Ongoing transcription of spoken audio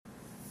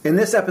In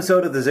this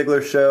episode of The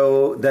Ziglar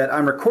Show that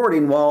I'm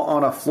recording while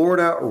on a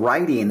Florida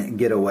writing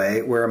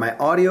getaway where my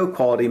audio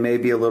quality may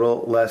be a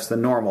little less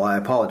than normal, I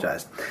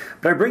apologize.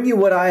 But I bring you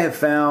what I have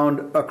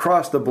found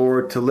across the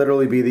board to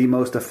literally be the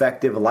most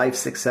effective life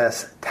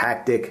success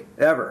tactic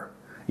ever.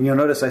 And you'll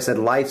notice I said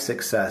life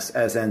success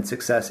as in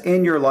success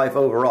in your life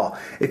overall.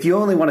 If you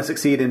only want to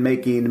succeed in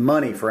making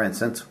money, for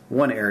instance,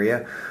 one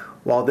area,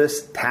 while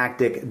this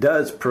tactic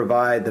does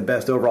provide the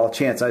best overall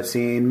chance, I've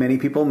seen many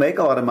people make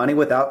a lot of money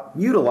without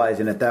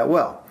utilizing it that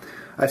well.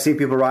 I've seen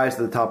people rise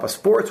to the top of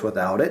sports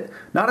without it,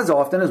 not as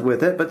often as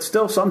with it, but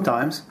still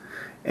sometimes.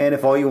 And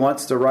if all you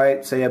want is to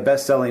write, say, a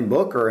best-selling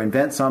book or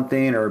invent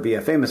something or be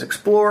a famous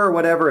explorer or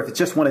whatever, if it's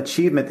just one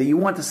achievement that you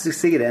want to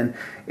succeed in,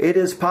 it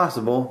is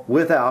possible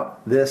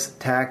without this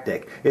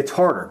tactic. It's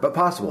harder, but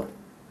possible.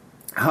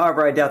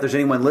 However, I doubt there's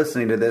anyone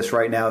listening to this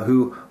right now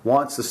who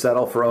wants to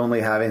settle for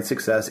only having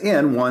success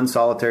in one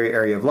solitary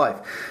area of life,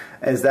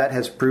 as that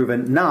has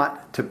proven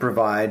not to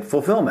provide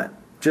fulfillment,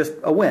 just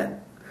a win.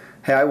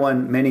 Hey, I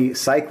won many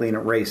cycling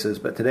races,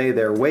 but today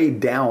they're way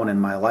down in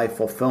my life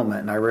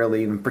fulfillment, and I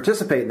rarely even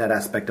participate in that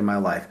aspect of my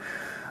life.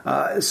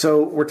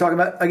 So we're talking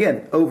about,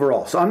 again,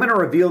 overall. So I'm going to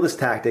reveal this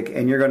tactic,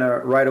 and you're going to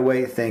right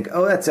away think,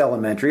 oh, that's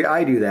elementary.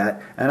 I do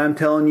that. And I'm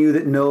telling you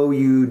that no,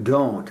 you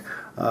don't.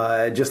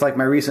 Just like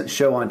my recent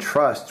show on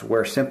trust,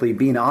 where simply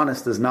being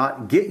honest does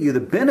not get you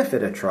the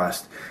benefit of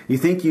trust. You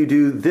think you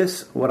do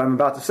this, what I'm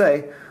about to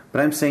say,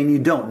 but I'm saying you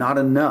don't, not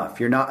enough.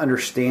 You're not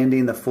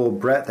understanding the full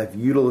breadth of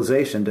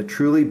utilization to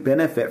truly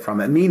benefit from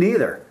it. Me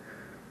neither.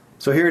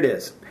 So here it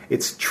is.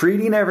 It's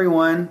treating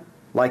everyone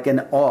like an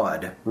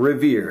awed,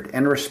 revered,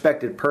 and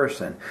respected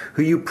person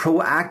who you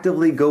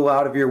proactively go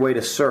out of your way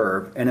to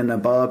serve in an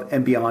above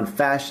and beyond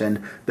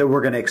fashion that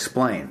we're going to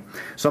explain.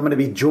 So I'm going to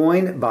be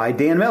joined by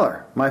Dan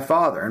Miller, my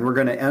father, and we're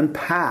going to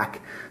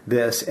unpack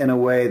this in a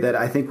way that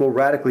I think will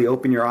radically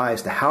open your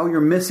eyes to how you're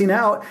missing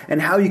out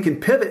and how you can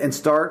pivot and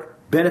start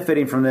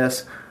benefiting from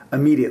this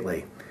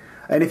immediately.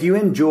 And if you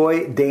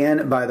enjoy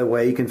Dan, by the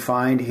way, you can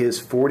find his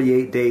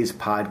 48 Days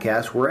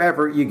podcast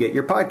wherever you get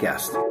your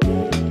podcast.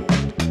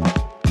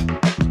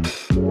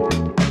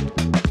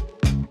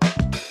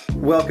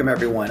 Welcome,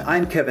 everyone.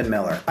 I'm Kevin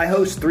Miller. I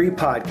host 3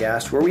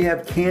 podcasts where we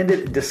have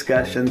candid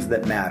discussions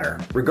that matter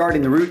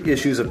regarding the root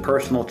issues of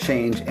personal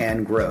change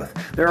and growth.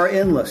 There are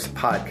endless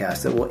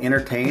podcasts that will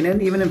entertain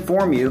and even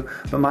inform you,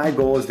 but my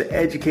goal is to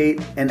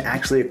educate and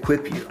actually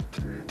equip you.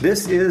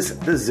 This is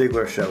The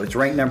Ziglar Show. It's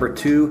ranked number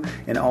 2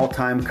 in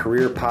all-time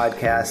career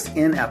podcasts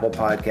in Apple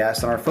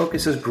Podcasts, and our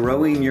focus is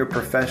growing your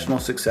professional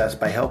success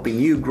by helping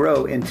you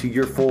grow into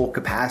your full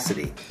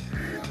capacity.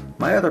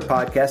 My other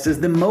podcast is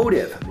the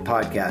Motive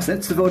Podcast, and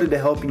it's devoted to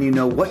helping you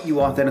know what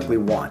you authentically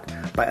want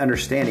by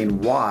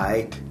understanding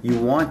why you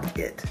want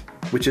it,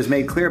 which is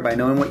made clear by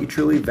knowing what you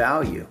truly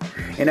value.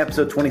 In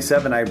episode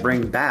 27, I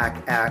bring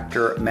back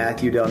actor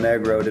Matthew Del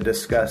Negro to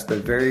discuss the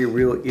very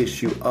real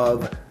issue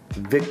of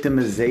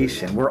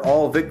victimization. We're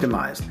all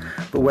victimized,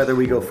 but whether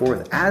we go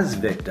forth as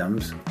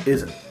victims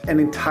is an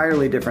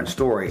entirely different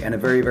story and a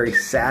very, very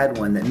sad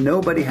one that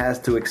nobody has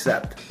to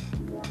accept.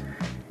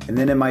 And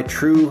then in my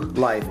True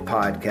Life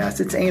podcast,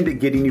 it's aimed at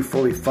getting you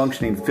fully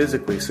functioning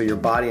physically so your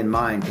body and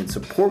mind can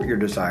support your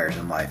desires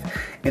in life.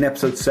 In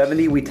episode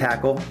 70, we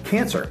tackle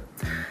cancer.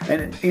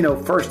 And,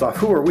 first off,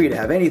 who are we to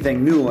have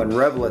anything new and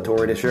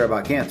revelatory to share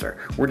about cancer?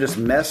 We're just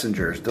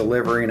messengers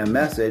delivering a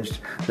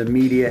message the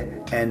media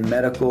and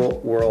medical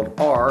world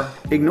are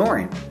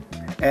ignoring.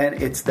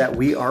 And it's that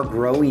we are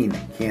growing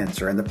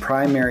cancer, and the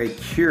primary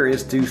cure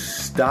is to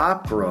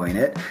stop growing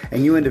it,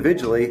 and you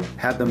individually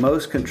have the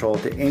most control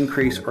to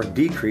increase or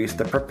decrease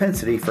the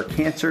propensity for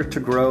cancer to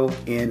grow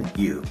in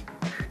you.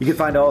 You can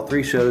find all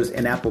 3 shows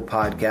in Apple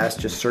Podcasts.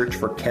 Just search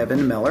for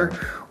Kevin Miller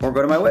or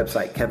go to my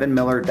website,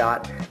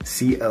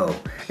 kevinmiller.co.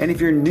 And if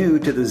you're new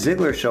to The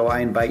Ziglar Show, I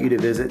invite you to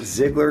visit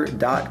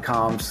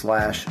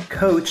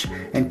ziglar.com/coach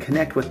and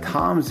connect with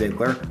Tom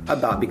Ziglar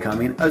about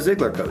becoming a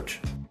Ziglar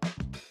coach.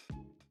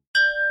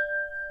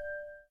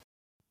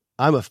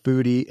 I'm a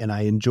foodie and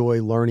I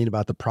enjoy learning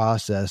about the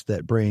process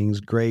that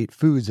brings great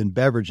foods and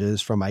beverages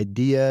from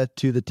idea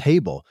to the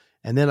table.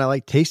 And then I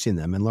like tasting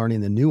them and learning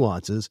the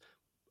nuances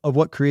of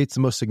what creates the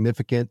most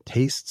significant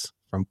tastes,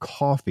 from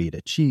coffee to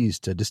cheese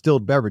to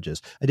distilled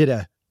beverages. I did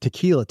a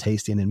tequila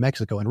tasting in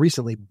Mexico and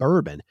recently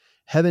bourbon.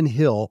 Heaven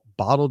Hill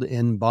Bottled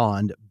in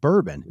Bond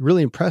bourbon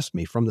really impressed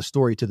me from the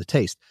story to the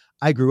taste.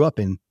 I grew up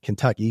in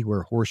Kentucky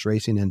where horse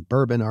racing and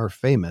bourbon are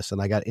famous,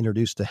 and I got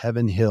introduced to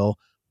Heaven Hill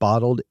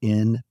Bottled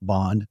in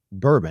Bond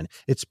bourbon.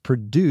 It's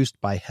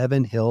produced by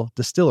Heaven Hill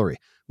Distillery,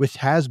 which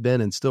has been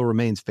and still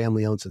remains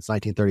family-owned since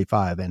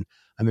 1935. And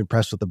I'm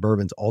impressed with the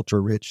bourbon's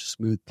ultra-rich,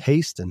 smooth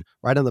taste. And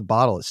right on the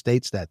bottle, it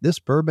states that this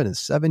bourbon is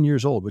 7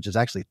 years old, which is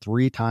actually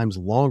 3 times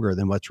longer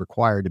than what's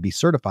required to be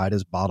certified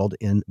as Bottled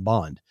in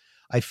Bond.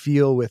 I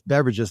feel with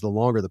beverages, the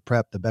longer the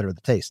prep, the better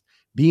the taste.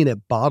 Being a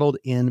bottled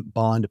in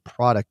bond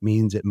product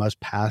means it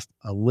must pass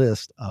a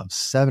list of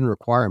 7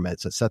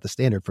 requirements that set the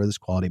standard for this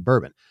quality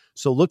bourbon.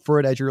 So look for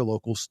it at your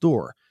local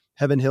store.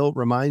 Heaven Hill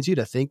reminds you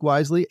to think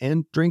wisely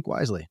and drink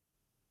wisely.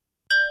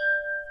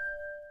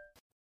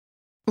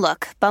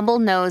 Look, Bumble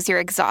knows you're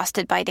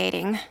exhausted by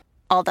dating.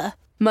 All the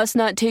must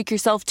not take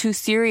yourself too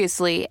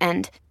seriously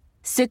and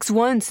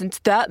 6'1" since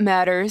that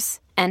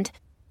matters. And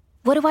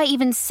what do I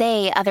even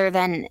say other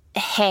than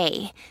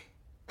hey?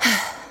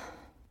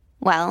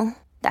 Well,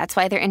 that's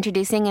why they're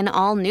introducing an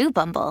all-new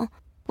Bumble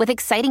with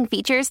exciting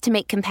features to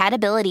make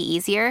compatibility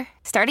easier,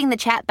 starting the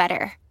chat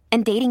better,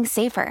 and dating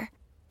safer.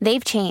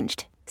 They've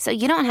changed, so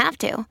you don't have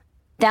to.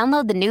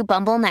 Download the new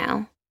Bumble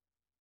now.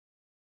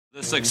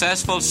 The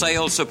Successful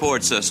Sales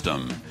Support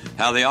System,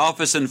 how the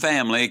office and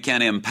family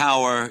can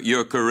empower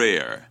your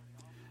career.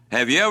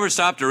 Have you ever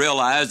stopped to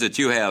realize that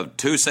you have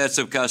two sets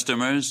of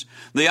customers?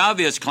 The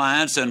obvious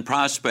clients and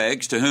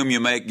prospects to whom you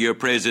make your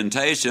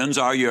presentations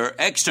are your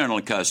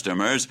external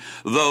customers,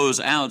 those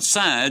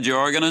outside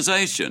your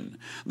organization.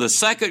 The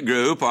second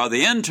group are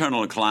the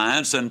internal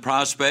clients and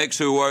prospects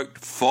who work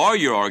for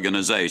your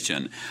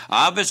organization.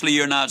 Obviously,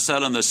 you're not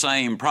selling the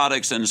same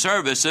products and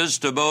services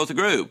to both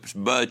groups,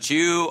 but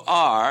you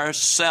are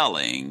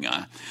selling.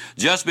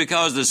 Just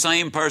because the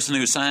same person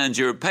who signs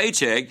your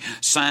paycheck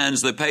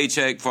signs the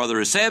paycheck for the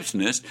receptionist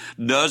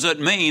doesn't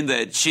mean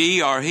that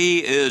she or he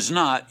is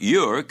not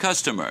your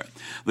customer.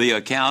 The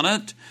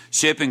accountant,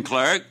 shipping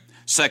clerk,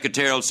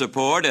 secretarial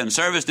support, and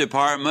service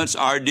departments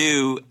are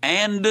due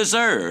and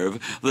deserve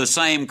the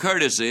same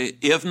courtesy,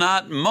 if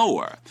not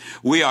more.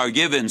 We are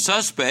given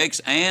suspects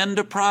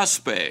and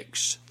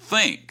prospects.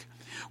 Think,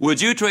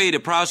 would you treat a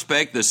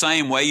prospect the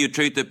same way you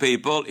treat the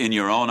people in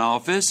your own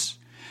office?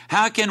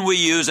 How can we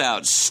use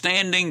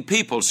outstanding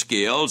people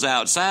skills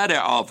outside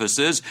our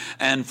offices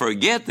and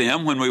forget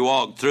them when we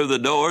walk through the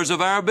doors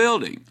of our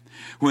building?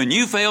 When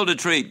you fail to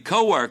treat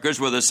coworkers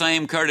with the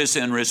same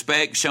courtesy and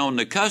respect shown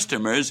to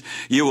customers,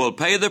 you will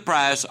pay the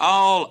price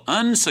all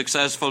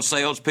unsuccessful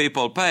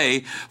salespeople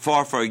pay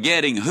for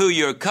forgetting who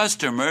your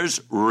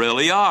customers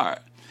really are.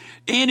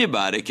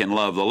 Anybody can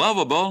love the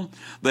lovable.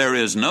 There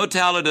is no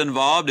talent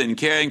involved in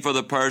caring for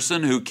the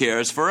person who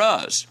cares for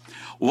us.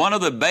 One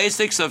of the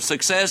basics of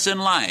success in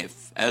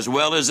life, as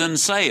well as in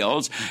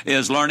sales,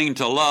 is learning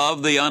to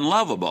love the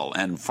unlovable.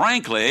 And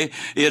frankly,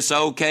 it's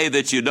okay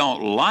that you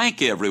don't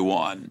like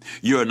everyone.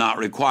 You're not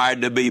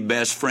required to be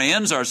best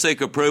friends or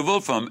seek approval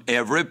from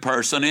every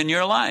person in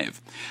your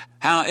life.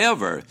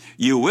 However,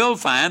 you will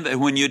find that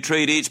when you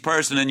treat each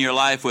person in your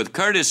life with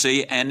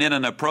courtesy and in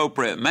an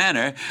appropriate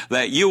manner,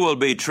 that you will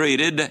be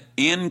treated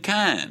in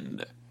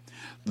kind.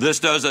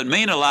 This doesn't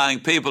mean allowing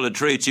people to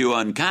treat you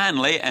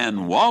unkindly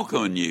and walk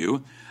on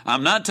you.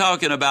 I'm not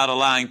talking about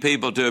allowing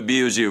people to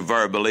abuse you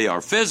verbally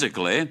or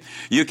physically.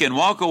 You can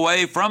walk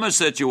away from a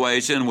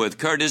situation with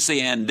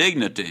courtesy and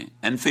dignity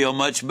and feel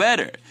much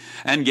better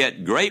and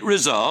get great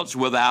results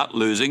without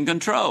losing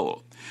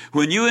control.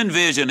 When you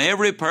envision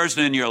every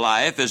person in your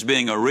life as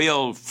being a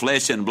real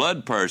flesh and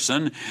blood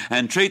person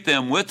and treat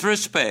them with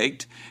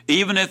respect,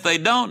 even if they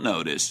don't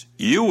notice,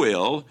 you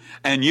will,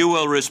 and you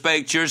will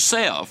respect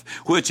yourself,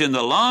 which in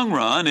the long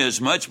run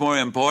is much more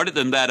important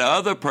than that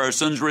other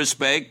person's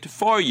respect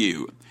for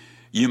you.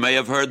 You may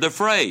have heard the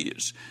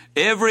phrase,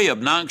 every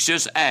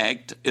obnoxious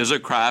act is a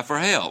cry for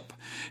help.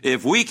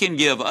 If we can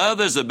give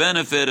others the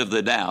benefit of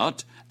the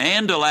doubt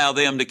and allow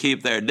them to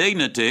keep their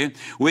dignity,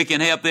 we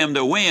can help them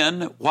to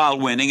win while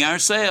winning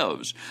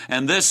ourselves.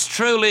 And this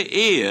truly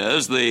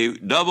is the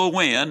double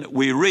win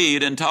we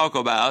read and talk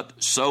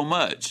about so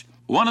much.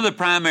 One of the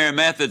primary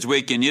methods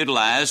we can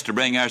utilize to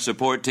bring our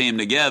support team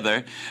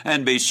together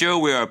and be sure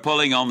we are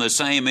pulling on the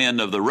same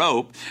end of the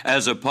rope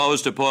as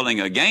opposed to pulling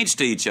against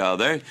each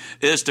other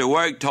is to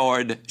work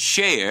toward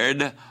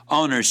shared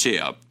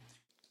ownership.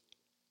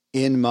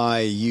 In my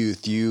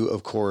youth, you,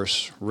 of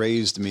course,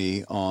 raised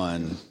me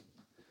on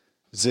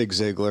Zig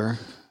Ziglar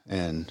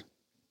and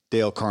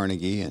Dale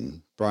Carnegie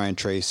and Brian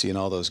Tracy and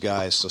all those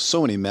guys.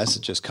 So many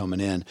messages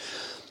coming in.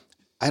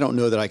 I don't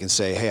know that I can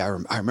say, hey, I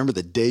remember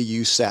the day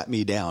you sat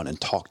me down and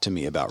talked to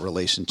me about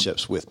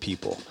relationships with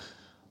people.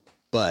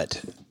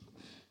 But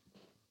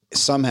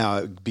somehow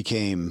it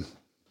became,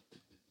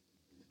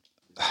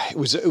 it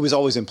was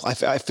always,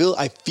 I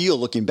feel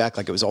looking back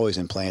like it was always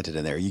implanted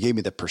in there. You gave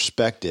me the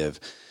perspective,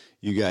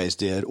 you guys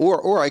did,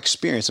 or I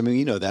experienced. I mean,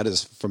 you know, that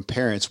is from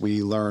parents.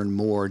 We learn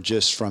more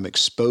just from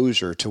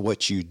exposure to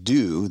what you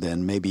do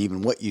than maybe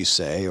even what you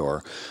say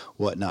or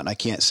whatnot. And I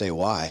can't say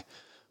why,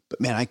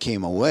 but man, I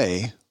came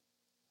away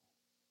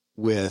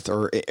with,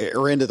 or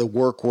into the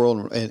work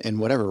world and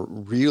whatever,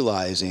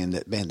 realizing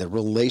that, man, the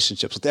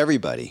relationships with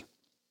everybody,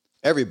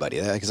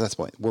 because that's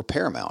why we're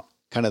paramount.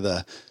 Kind of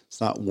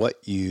it's not what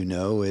you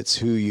know, it's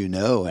who you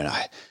know. And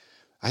I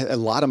a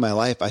lot of my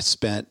life I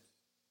spent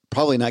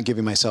probably not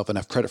giving myself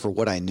enough credit for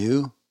what I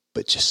knew,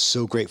 but just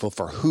so grateful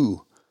for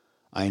who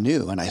I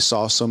knew. And I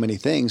saw so many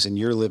things, and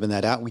you're living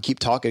that out. We keep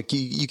talking,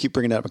 you keep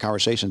bringing up a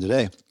conversation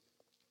today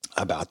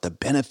about the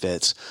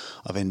benefits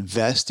of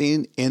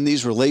investing in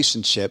these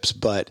relationships,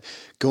 but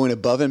going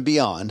above and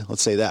beyond,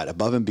 let's say that,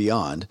 above and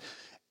beyond,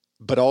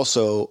 but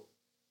also,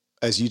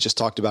 as you just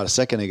talked about a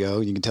second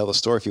ago, you can tell the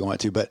story if you want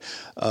to, but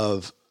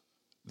of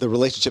the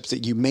relationships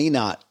that you may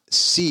not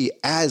see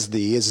as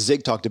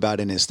Zig talked about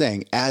in his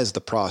thing, as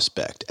the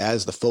prospect,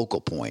 as the focal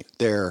point.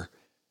 They're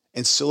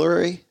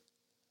ancillary.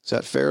 Is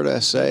that fair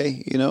to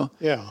say? You know?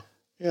 Yeah.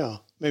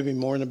 Maybe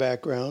more in the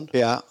background.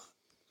 Yeah.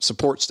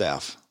 Support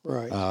staff.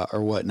 Right.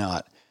 Or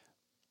whatnot.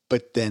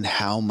 But then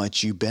how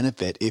much you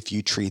benefit if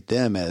you treat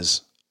them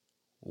as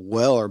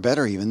well or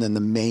better even than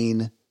the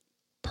main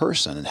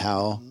person, and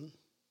how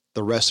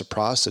the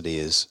reciprocity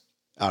is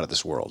out of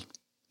this world.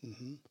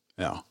 Mm-hmm.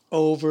 Yeah.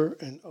 Over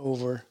and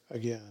over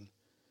again.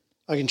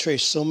 I can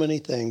trace so many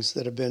things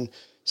that have been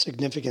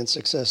significant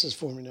successes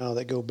for me now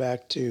that go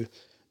back to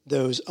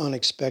those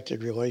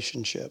unexpected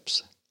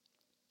relationships.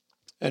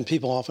 And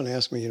people often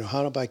ask me,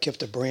 how have I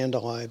kept a brand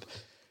alive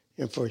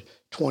for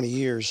 20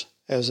 years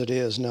as it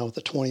is now with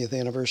the 20th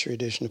anniversary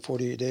edition of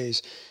 48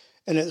 Days.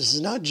 And it's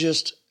not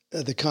just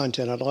the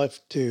content. I'd love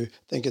to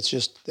think it's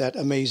just that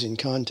amazing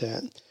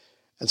content.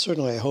 And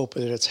certainly I hope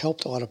that it's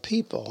helped a lot of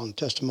people, and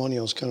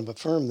testimonials kind of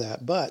affirm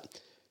that. But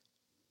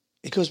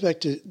it goes back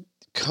to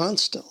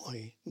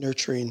constantly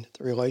nurturing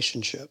the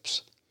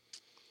relationships.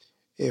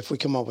 If we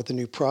come up with a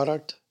new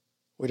product,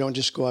 we don't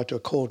just go out to a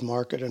cold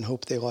market and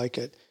hope they like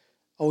it.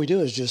 All we do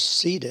is just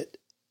seed it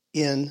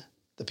in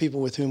the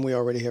people with whom we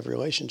already have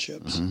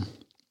relationships. Mm-hmm.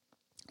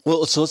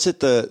 Well, so let's hit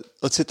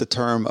the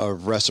term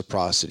of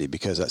reciprocity,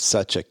 because that's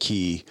such a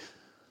key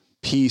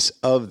piece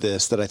of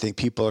this that I think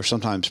people are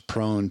sometimes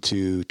prone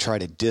to try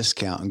to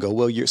discount and go,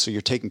 well,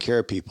 you're taking care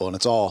of people, and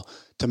it's all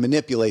to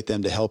manipulate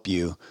them to help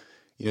you,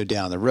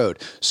 down the road.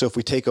 So if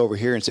we take over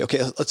here and say,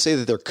 okay, let's say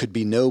that there could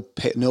be no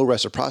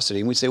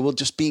reciprocity, and we say, well,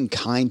 just being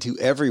kind to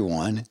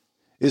everyone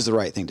is the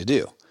right thing to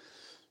do.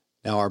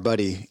 Now, our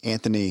buddy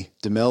Anthony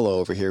DeMello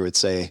over here would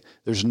say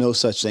there's no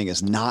such thing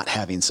as not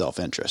having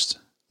self-interest,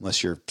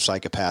 unless you're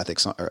psychopathic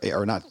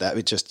or not that.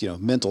 It's just,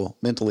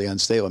 mentally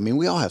unstable. I mean,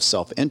 we all have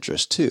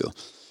self-interest too.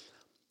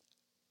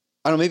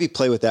 I don't know, maybe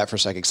play with that for a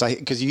second.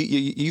 Because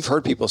you've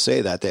heard people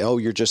say that,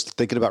 you're just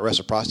thinking about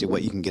reciprocity,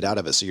 what you can get out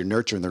of it. So you're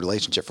nurturing the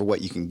relationship for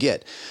what you can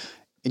get.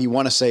 And you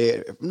want to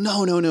say,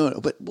 no.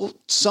 But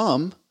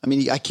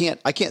I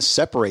can't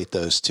separate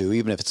those two,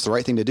 even if it's the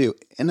right thing to do.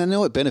 And I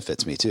know it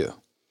benefits me too.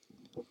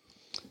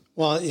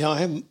 Well, I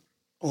have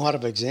a lot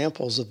of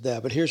examples of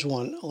that, but here's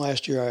one.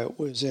 Last year I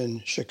was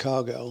in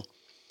Chicago,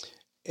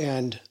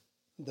 and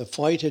the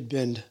flight had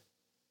been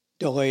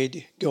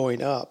delayed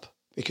going up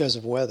because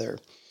of weather.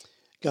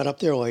 Got up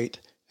there late.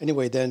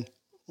 Anyway, then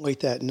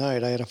late that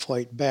night I had a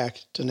flight back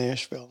to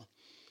Nashville,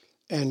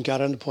 and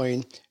got on the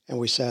plane, and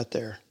we sat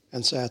there.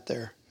 And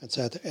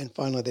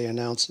finally they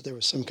announced that there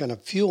was some kind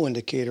of fuel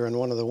indicator on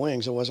one of the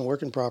wings. It wasn't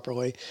working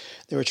properly.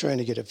 They were trying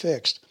to get it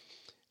fixed.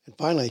 And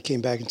finally they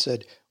came back and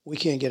said, we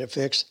can't get it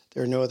fixed.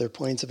 There are no other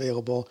planes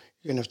available.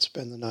 You're going to have to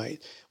spend the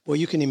night. Well,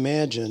 you can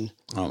imagine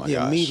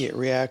the immediate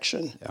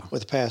reaction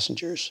with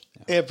passengers.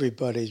 Yeah.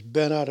 Everybody's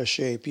bent out of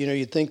shape.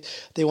 You'd think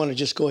they want to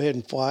just go ahead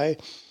and fly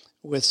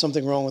with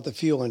something wrong with the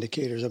fuel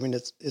indicators. I mean,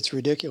 it's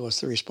ridiculous,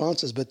 the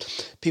responses,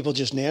 but people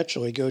just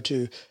naturally go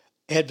to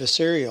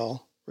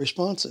adversarial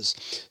responses.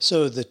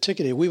 So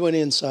we went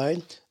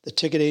inside. The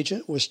ticket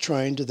agent was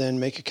trying to then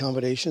make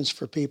accommodations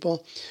for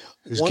people.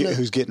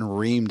 Who's getting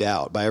reamed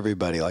out by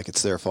everybody like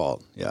it's their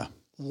fault. Yeah.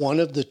 One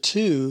of the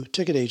two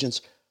ticket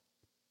agents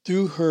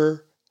threw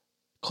her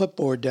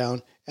clipboard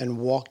down and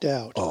walked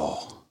out.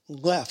 Oh.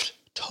 Left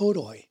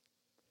totally.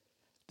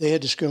 They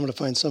had to scramble to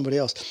find somebody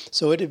else.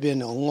 So it had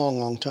been a long,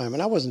 long time.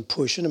 And I wasn't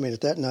pushing. I mean,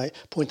 at that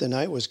point, the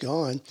night was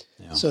gone.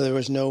 Yeah. So there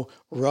was no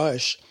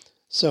rush.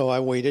 So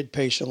I waited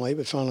patiently,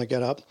 but finally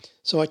got up.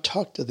 So I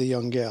talked to the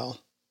young gal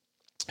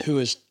who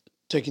was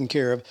taking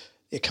care of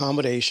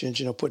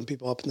accommodations, putting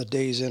people up in the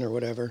Days Inn or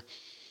whatever.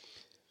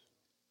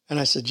 And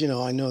I said,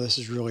 I know this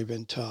has really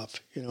been tough.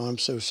 I'm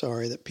so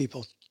sorry that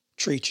people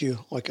treat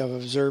you like I've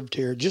observed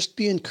here. Just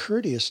being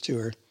courteous to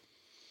her.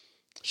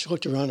 She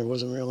looked around. There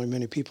wasn't really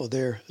many people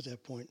there at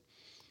that point.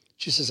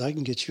 She says, I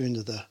can get you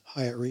into the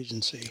Hyatt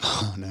Regency.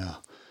 Oh, no.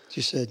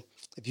 She said,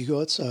 if you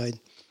go outside,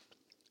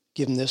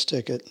 give them this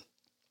ticket,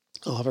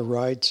 I'll have a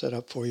ride set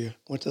up for you.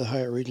 Went to the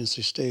Hyatt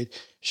Regency, stayed.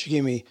 She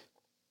gave me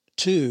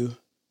 2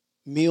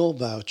 meal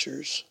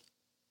vouchers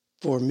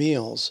for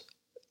meals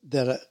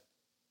that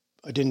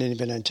I didn't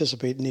even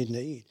anticipate needing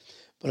to eat.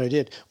 But I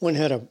did. Went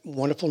and had a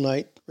wonderful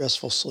night,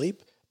 restful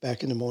sleep,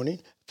 back in the morning,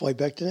 fly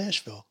back to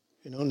Nashville.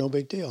 No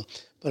big deal.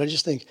 But I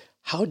just think,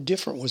 how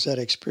different was that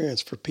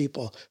experience for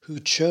people who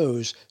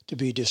chose to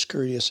be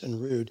discourteous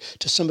and rude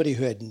to somebody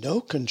who had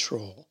no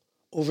control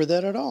over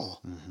that at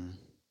all? Mm-hmm.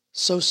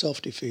 So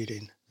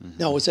self-defeating. Mm-hmm.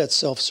 Now, was that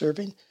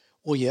self-serving?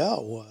 Well, yeah,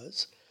 it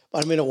was.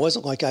 But I mean, it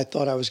wasn't like I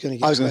thought I was going to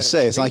get. I was going to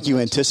say, it's like you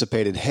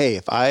anticipated, hey,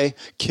 if I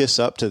kiss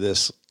up to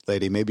this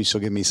lady, maybe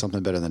she'll give me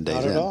something better than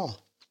Days Inn.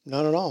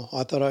 Not at all.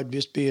 I thought I'd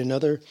just be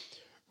another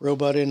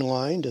robot in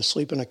line to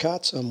sleep in a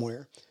cot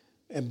somewhere.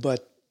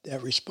 But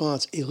that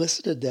response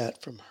elicited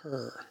that from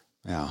her.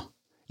 Yeah.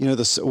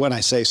 When I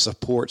say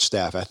support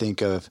staff, I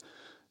think of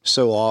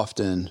so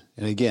often,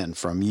 and again,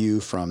 from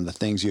the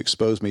things you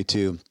expose me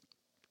to,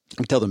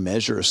 can tell the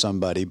measure of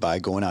somebody by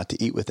going out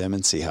to eat with them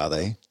and see how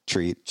they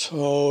treat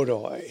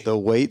Totally. the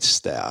wait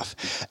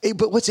staff. Hey,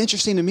 but what's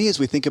interesting to me is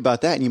we think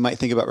about that, and you might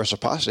think about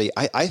reciprocity.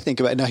 I think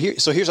about now here.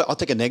 So I'll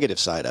take a negative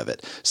side of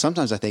it.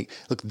 Sometimes I think,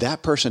 look,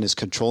 that person is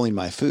controlling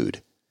my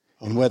food,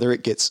 and whether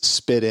it gets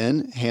spit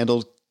in,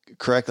 handled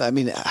correctly. I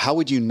mean, how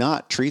would you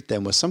not treat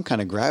them with some kind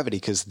of gravity?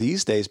 Because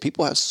these days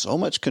people have so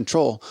much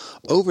control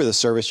over the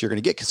service you're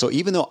going to get. So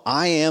even though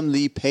I am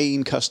the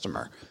paying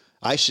customer,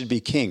 I should be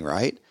king,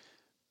 right?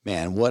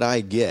 Man, what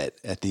I get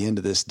at the end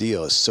of this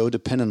deal is so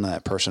dependent on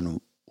that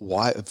person.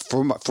 Why?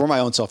 For my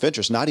own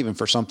self-interest, not even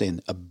for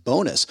something, a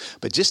bonus,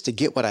 but just to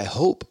get what I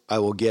hope I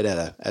will get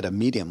at a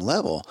medium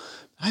level.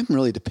 I'm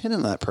really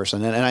dependent on that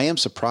person. And I am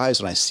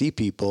surprised when I see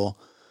people,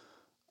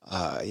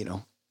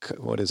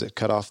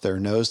 cut off their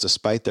nose to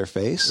spite their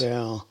face.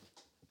 Yeah.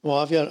 Well,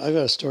 I've got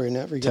a story in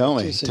that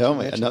regard. Tell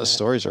me. Another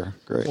stories are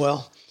great.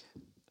 Well,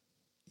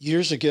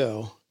 years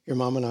ago, your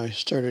mom and I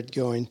started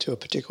going to a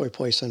particular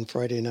place on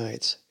Friday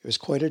nights. It was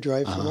quite a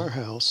drive from our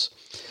house,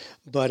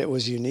 but it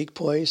was a unique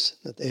place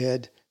that they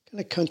had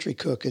kind of country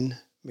cooking,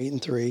 meat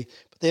and three,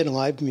 but they had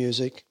live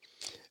music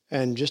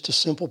and just a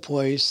simple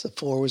place. The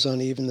floor was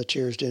uneven, the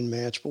chairs didn't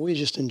match, but we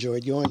just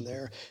enjoyed going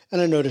there.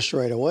 And I noticed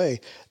right away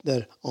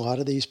that a lot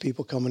of these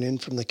people coming in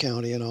from the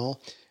county and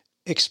all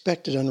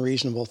expected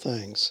unreasonable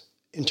things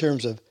in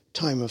terms of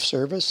time of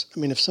service. I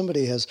mean, if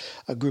somebody has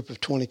a group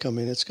of 20 come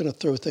in, it's going to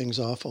throw things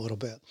off a little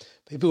bit.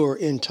 People who are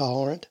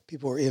intolerant,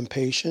 people who are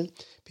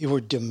impatient, people who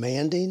are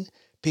demanding,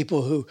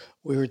 people who,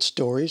 we heard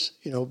stories,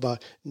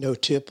 about no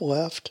tip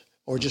left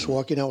or just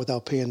walking out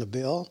without paying the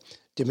bill,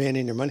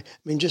 demanding their money. I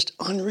mean, just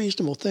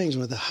unreasonable things.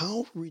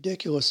 How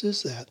ridiculous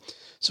is that?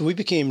 So we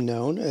became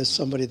known as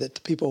somebody that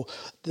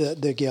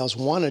the gals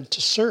wanted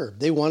to serve.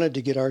 They wanted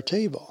to get our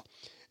table,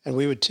 and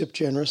we would tip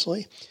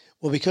generously.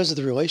 Well, because of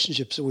the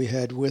relationships that we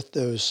had with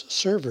those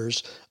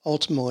servers,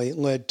 ultimately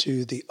led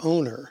to the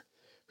owner,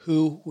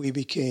 who we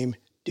became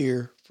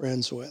dear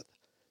friends with.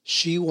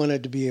 She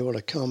wanted to be able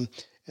to come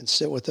and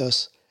sit with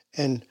us,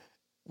 and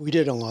we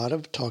did a lot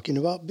of talking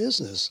about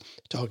business,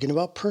 talking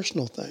about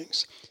personal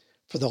things.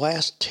 For the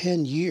last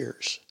 10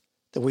 years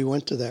that we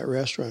went to that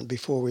restaurant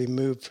before we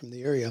moved from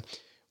the area,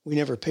 we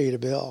never paid a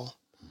bill.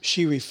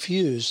 She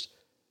refused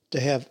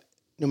to have,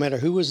 no matter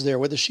who was there,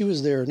 whether she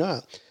was there or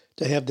not,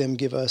 to have them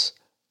give us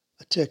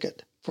a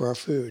ticket for our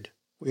food.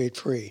 We ate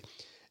free.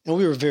 And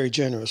we were very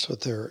generous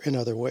with her in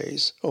other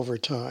ways over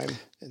time,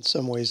 in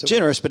some ways.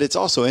 Generous, but it's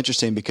also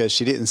interesting because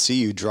she didn't see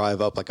you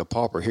drive up like a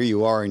pauper. Here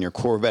you are in your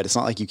Corvette. It's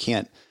not like you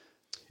can't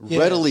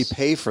readily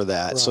pay for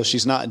that. Right. So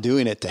she's not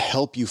doing it to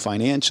help you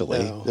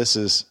financially. No. This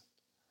is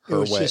her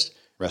way. Just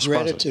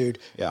gratitude.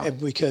 Yeah.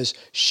 Because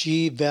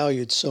she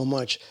valued so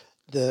much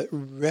the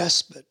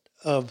respite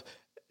of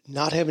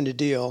not having to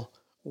deal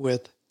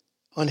with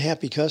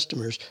unhappy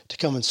customers to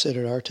come and sit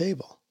at our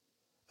table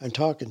and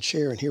talk and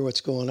share and hear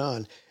what's going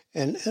on.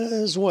 And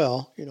as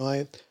well,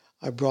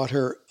 I brought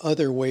her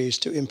other ways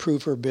to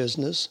improve her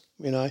business.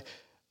 I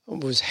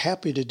was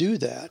happy to do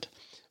that,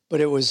 but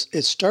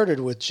it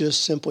started with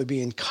just simply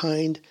being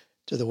kind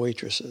to the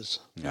waitresses.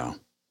 Yeah.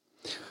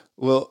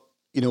 Well,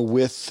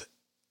 with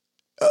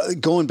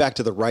going back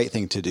to the right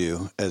thing to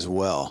do as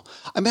well.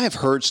 I mean, I've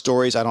heard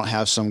stories. I don't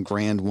have some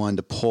grand one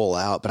to pull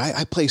out, but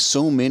I play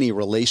so many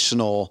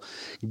relational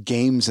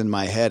games in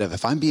my head of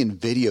if I'm being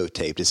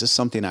videotaped, is this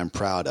something I'm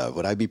proud of?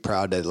 Would I be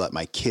proud to let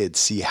my kids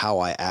see how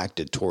I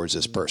acted towards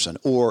this person?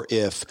 Or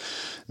if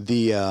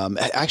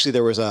actually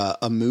there was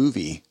a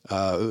movie,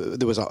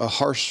 there was a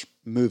harsh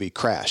movie,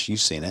 Crash. You've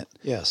seen it.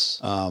 Yes.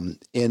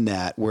 In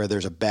that where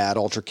there's a bad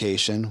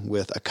altercation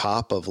with a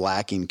cop of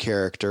lacking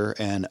character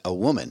and a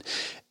woman.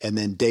 And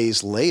then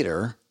days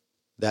later,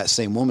 that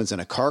same woman's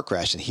in a car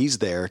crash and he's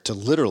there to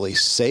literally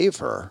save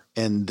her.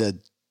 And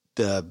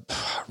the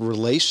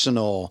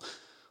relational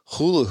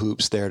hula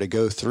hoops there to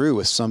go through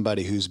with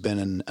somebody who's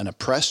been an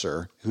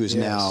oppressor, who's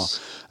now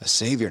a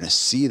savior, and to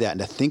see that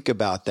and to think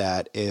about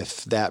that,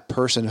 if that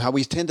person, how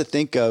we tend to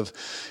think of,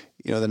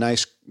 the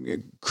nice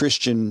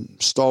Christian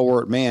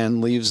stalwart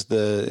man leaves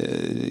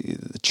the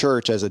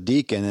church as a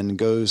deacon and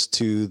goes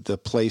to the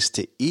place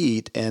to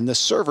eat, and the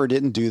server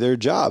didn't do their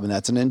job, and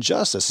that's an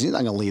injustice. He's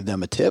not going to leave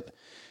them a tip.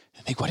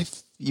 I think, what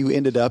if you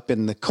ended up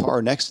in the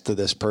car next to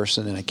this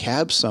person in a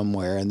cab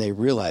somewhere, and they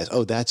realize,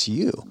 oh, that's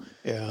you,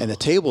 and the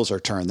tables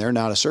are turned. They're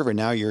not a server.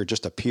 Now you're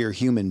just a pure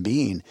human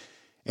being,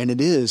 and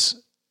it's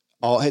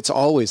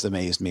always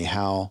amazed me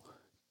how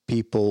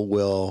people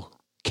will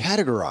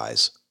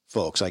categorize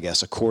folks, I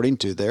guess, according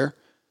to their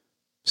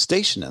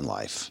station in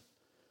life.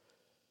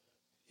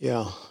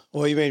 Yeah.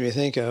 Well, you made me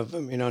think of,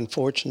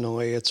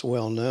 unfortunately, it's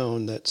well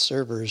known that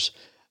servers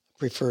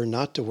prefer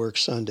not to work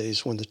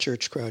Sundays when the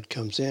church crowd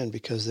comes in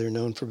because they're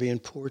known for being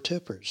poor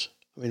tippers.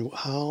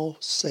 How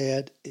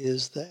sad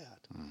is that?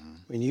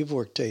 Mm-hmm. You've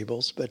worked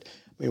tables, but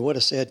what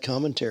a sad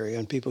commentary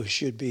on people who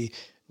should be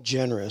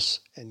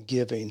generous and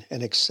giving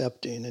and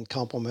accepting and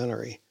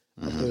complimentary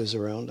of those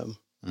around them.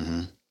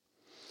 Mm-hmm.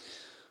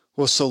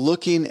 Well, so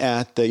looking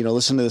at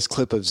listening to this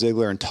clip of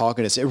Ziglar and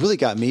talking, it really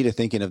got me to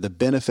thinking of the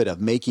benefit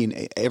of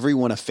making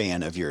everyone a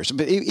fan of yours.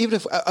 But even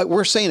if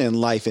we're saying in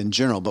life in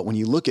general, but when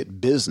you look at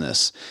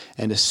business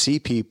and to see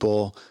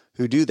people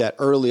who do that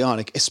early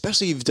on,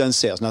 especially if you've done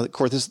sales. Now, of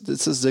course,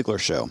 this is Ziglar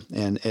show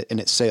and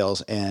it's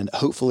sales. And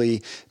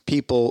hopefully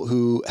people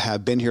who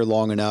have been here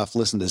long enough,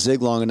 listen to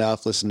Zig long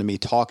enough, listen to me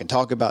talk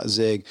about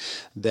Zig,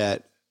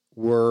 that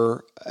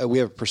we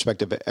have a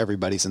perspective that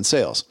everybody's in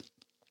sales.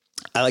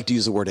 I like to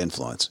use the word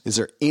influence. Is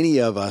there any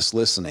of us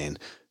listening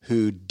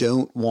who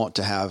don't want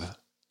to have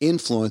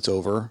influence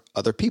over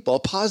other people, a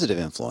positive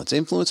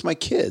influence my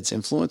kids,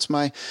 influence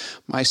my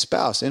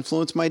spouse,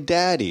 influence my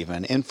dad,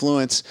 even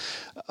influence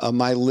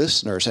my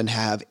listeners, and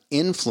have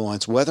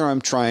influence, whether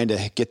I'm trying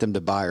to get them to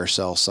buy or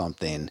sell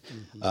something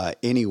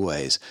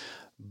anyways.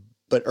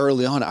 But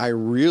early on, I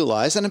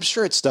realized, and I'm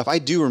sure it's stuff, I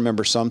do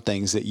remember some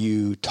things that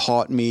you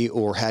taught me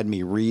or had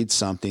me read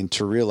something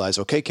to realize,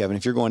 okay, Kevin,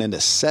 if you're going in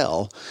to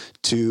sell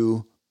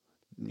to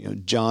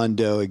John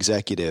Doe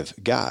executive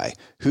guy,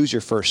 who's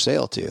your first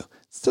sale to?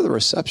 It's to the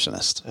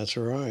receptionist. That's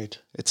right.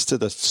 It's to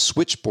the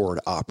switchboard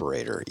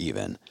operator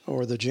even.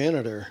 Or the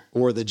janitor.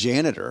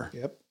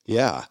 Yep.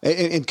 Yeah.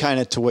 And kind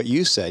of to what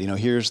you said,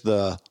 here's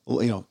the,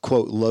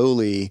 quote,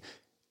 lowly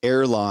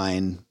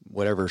airline,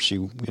 whatever she,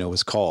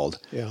 was called.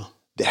 Yeah.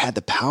 That had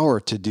the power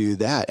to do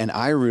that. And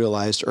I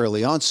realized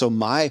early on, so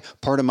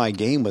part of my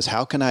game was,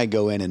 how can I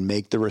go in and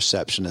make the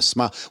receptionist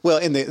smile? Well,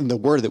 and the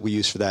word that we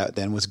used for that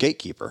then was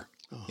gatekeeper.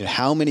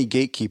 How many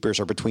gatekeepers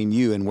are between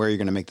you and where you're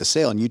going to make the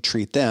sale? And you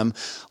treat them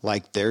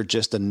like they're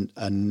just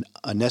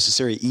a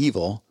necessary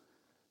evil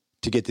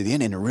to get to the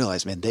end, and to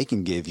realize, man, they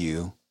can give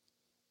you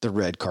the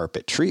red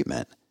carpet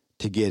treatment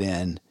to get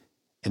in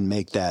and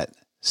make that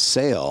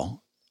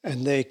sale.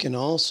 And they can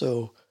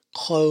also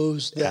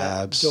close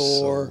that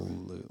door.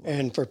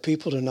 And for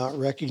people to not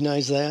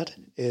recognize that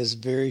is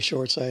very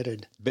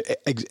short-sighted.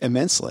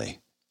 Immensely.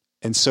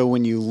 And so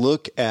when you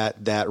look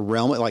at that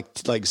realm,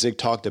 like Zig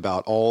talked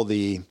about, all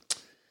the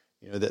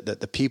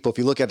the people, if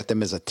you look at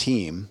them as a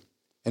team,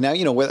 and now,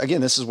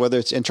 again, this is whether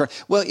it's internal.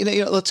 Well,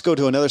 let's go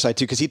to another side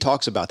too, because he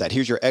talks about that.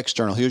 Here's your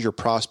external, here's your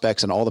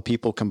prospects and all the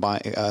people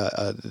combined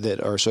that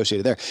are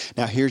associated there.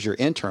 Now, here's your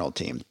internal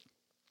team.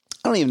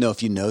 I don't even know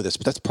if you know this,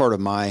 but that's part of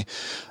my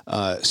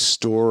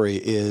story.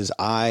 Is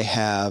I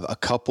have a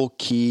couple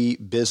key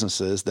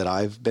businesses that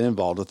I've been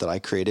involved with that I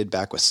created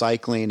back with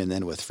cycling and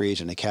then with Free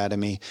Agent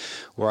Academy,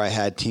 where I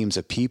had teams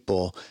of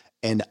people,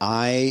 and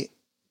I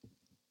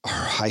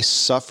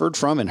suffered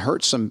from and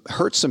hurt some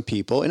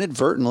people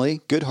inadvertently,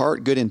 good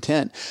heart, good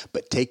intent,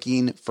 but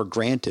taking for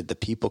granted the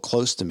people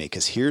close to me.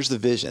 Because here's the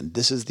vision,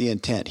 this is the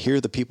intent, here are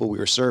the people we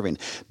were serving.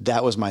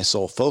 That was my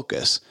sole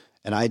focus,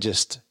 and I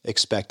just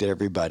expected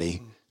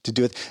everybody to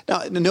do it.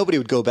 Now, nobody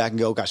would go back and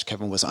go, "Gosh,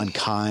 Kevin was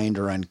unkind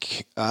or I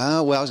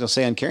was going to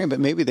say uncaring," but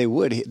maybe they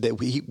would. That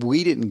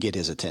we didn't get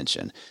his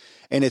attention,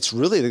 and it's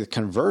really the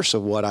converse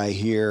of what I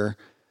hear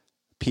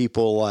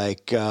people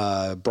like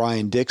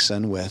Brian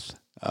Dixon with.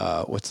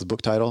 What's the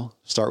book title?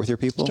 Start with Your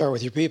People? Start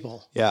with Your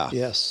People. Yeah.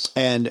 Yes.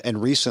 And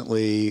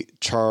recently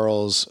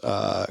Charles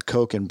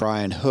Koch and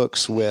Brian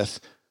Hooks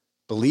with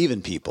Believe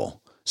in People.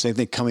 Same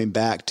thing, coming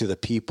back to the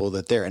people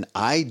that they're. And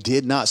I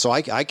did not, so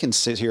I can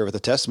sit here with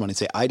a testimony and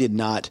say, I did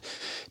not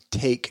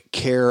take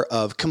care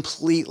of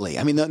completely.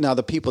 I mean, now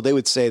the people, they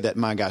would say that,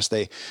 my gosh,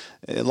 they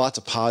lots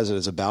of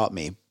positives about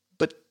me.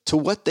 But to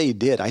what they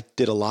did, I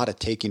did a lot of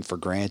taking for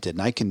granted.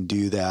 And I can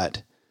do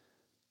that.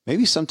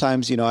 Maybe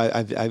sometimes,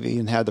 I've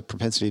even had the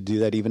propensity to do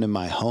that even in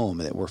my home,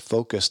 that we're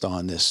focused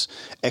on this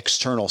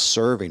external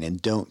serving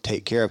and don't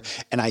take care of.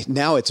 And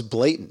now it's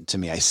blatant to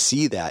me. I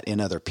see that in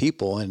other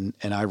people, and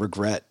I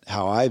regret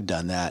how I've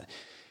done that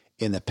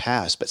in the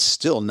past, but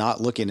still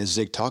not looking, as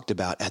Zig talked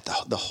about, at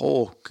the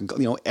whole,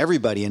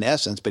 everybody in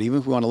essence. But even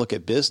if we want to look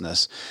at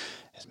business,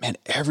 man,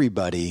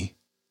 everybody,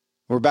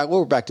 we're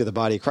back to the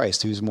body of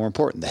Christ. Who's more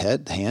important, the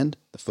head, the hand,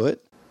 the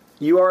foot?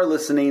 You are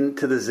listening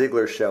to The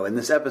Ziglar Show, in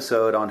this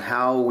episode on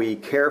how we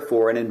care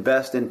for and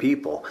invest in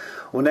people.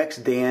 Well, next,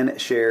 Dan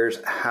shares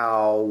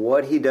how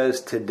what he does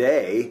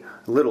today,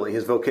 literally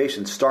his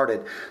vocation,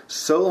 started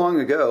so long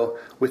ago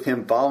with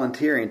him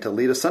volunteering to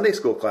lead a Sunday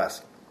school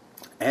class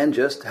and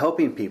just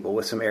helping people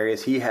with some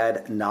areas he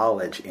had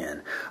knowledge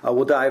in.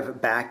 We'll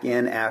dive back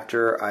in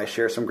after I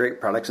share some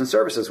great products and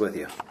services with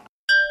you.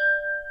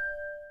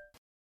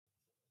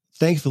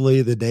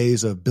 Thankfully, the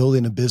days of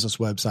building a business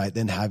website,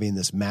 then having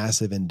this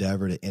massive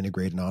endeavor to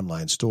integrate an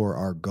online store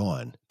are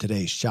gone.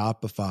 Today,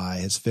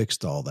 Shopify has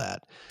fixed all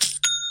that.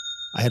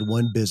 I had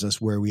one business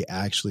where we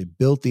actually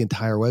built the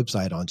entire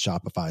website on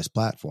Shopify's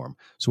platform.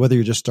 So whether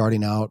you're just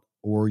starting out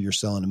or you're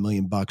selling $1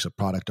 million of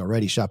product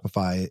already,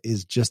 Shopify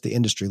is just the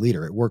industry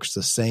leader. It works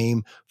the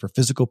same for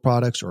physical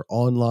products or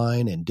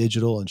online and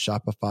digital, and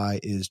Shopify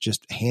is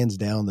just hands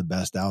down the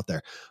best out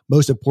there.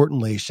 Most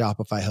importantly,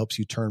 Shopify helps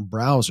you turn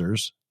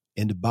browsers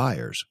into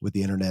buyers with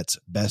the internet's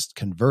best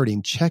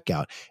converting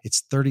checkout.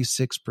 It's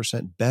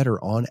 36%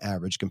 better on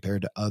average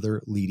compared to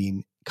other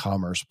leading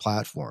commerce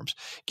platforms.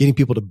 Getting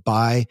people to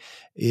buy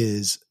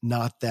is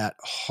not that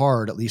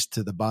hard, at least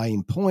to the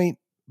buying point,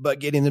 but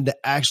getting them to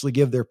actually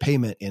give their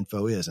payment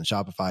info is, and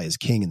Shopify is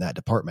king in that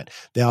department.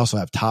 They also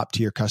have top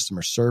tier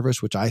customer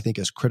service, which I think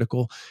is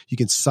critical. You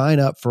can sign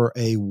up for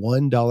a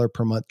 $1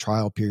 per month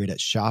trial period at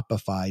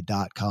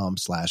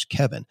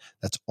shopify.com/Kevin.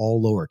 That's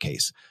all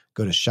lowercase.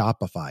 Go to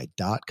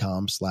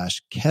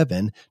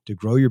shopify.com/Kevin to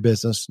grow your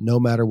business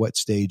no matter what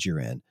stage you're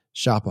in.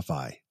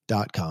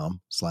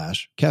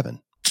 Shopify.com/Kevin.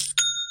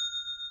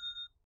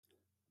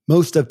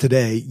 Most of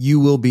today, you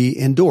will be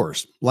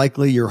indoors,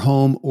 likely your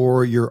home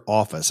or your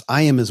office.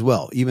 I am as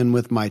well. Even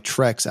with my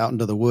treks out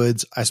into the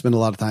woods, I spend a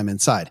lot of time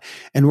inside.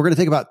 And we're going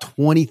to take about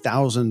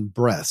 20,000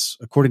 breaths.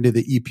 According to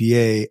the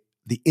EPA,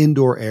 the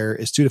indoor air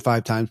is 2 to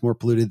 5 times more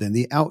polluted than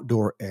the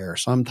outdoor air,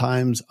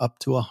 sometimes up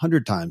to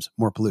 100 times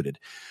more polluted.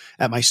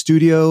 At my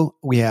studio,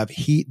 we have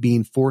heat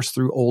being forced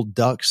through old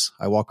ducts.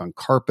 I walk on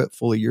carpet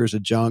full of years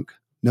of junk.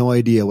 No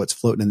idea what's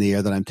floating in the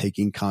air that I'm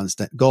taking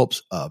constant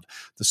gulps of.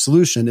 The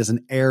solution is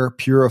an air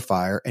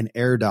purifier, and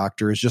Air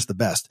Doctor is just the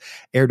best.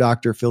 Air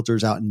Doctor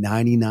filters out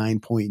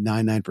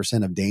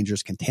 99.99% of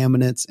dangerous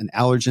contaminants and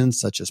allergens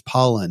such as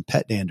pollen,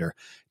 pet dander,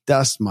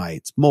 dust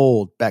mites,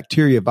 mold,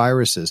 bacteria,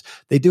 viruses.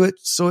 They do it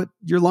so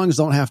your lungs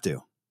don't have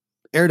to.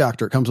 Air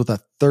Doctor comes with a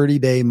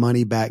 30-day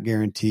money-back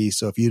guarantee,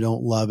 so if you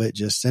don't love it,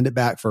 just send it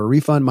back for a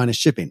refund minus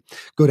shipping.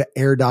 Go to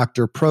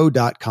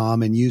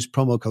airdoctorpro.com and use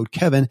promo code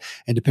Kevin,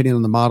 and depending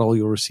on the model,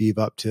 you'll receive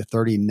up to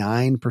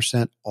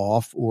 39%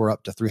 off or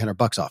up to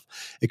 $300 off.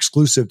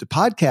 Exclusive to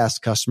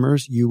podcast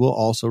customers, you will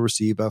also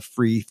receive a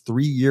free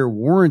 3-year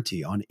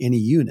warranty on any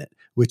unit,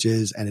 which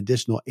is an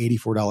additional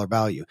 $84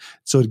 value.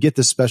 So to get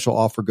this special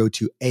offer, go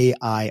to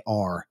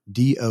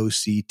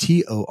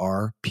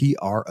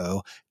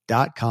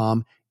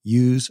airdoctorpro.com.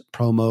 Use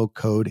promo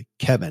code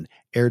Kevin.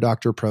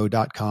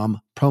 airdoctorpro.com,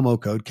 promo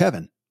code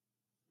Kevin.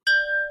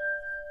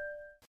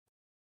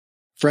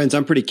 Friends,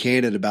 I'm pretty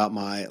candid about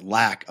my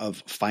lack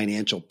of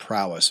financial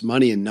prowess.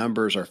 Money and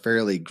numbers are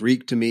fairly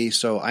Greek to me,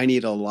 so I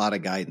need a lot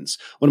of guidance.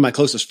 One of my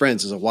closest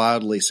friends is a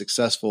wildly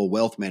successful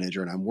wealth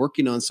manager, and I'm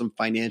working on some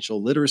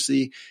financial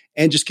literacy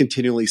and just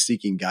continually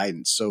seeking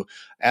guidance. So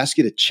I ask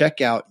you to check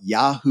out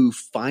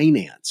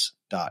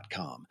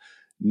yahoofinance.com.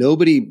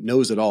 Nobody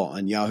knows it all,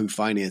 and Yahoo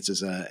Finance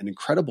is an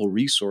incredible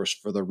resource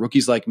for the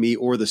rookies like me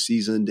or the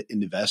seasoned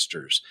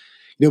investors.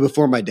 You know,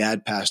 before my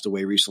dad passed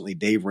away recently,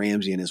 Dave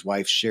Ramsey and his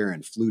wife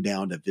Sharon flew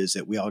down to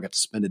visit. We all got to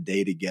spend a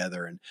day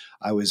together, and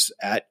I was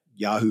at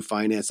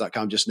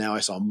yahoofinance.com just now.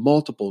 I saw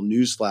multiple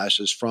news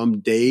flashes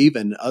from Dave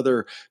and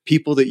other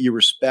people that you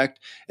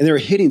respect, and they were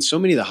hitting so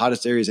many of the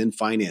hottest areas in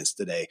finance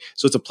today.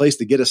 So it's a place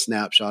to get a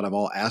snapshot of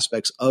all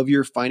aspects of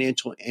your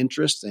financial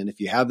interests, and if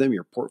you have them,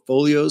 your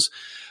portfolios.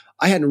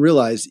 I hadn't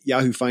realized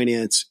Yahoo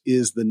Finance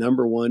is the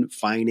 #1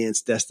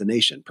 finance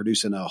destination,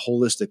 producing a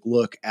holistic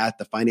look at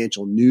the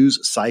financial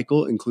news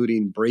cycle,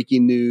 including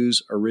breaking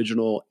news,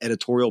 original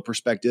editorial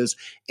perspectives,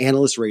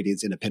 analyst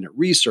ratings, independent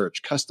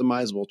research,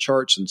 customizable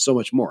charts, and so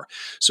much more.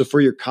 So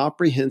for your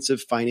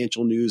comprehensive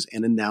financial news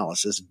and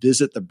analysis,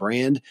 visit the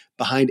brand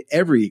behind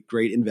every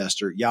great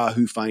investor,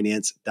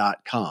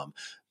 yahoofinance.com,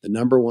 the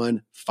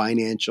 #1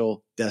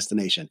 financial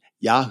destination,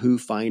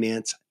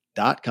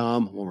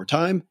 yahoofinance.com. One more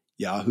time,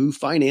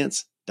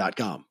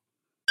 yahoofinance.com.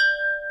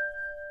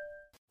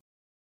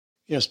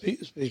 You know,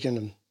 speaking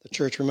of the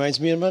church reminds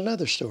me of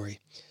another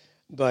story.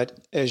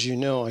 But as you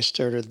know, I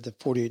started the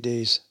 48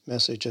 Days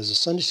message as a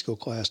Sunday school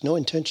class. No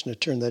intention to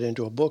turn that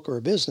into a book or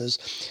a business.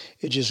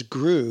 It just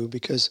grew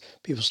because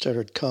people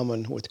started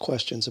coming with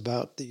questions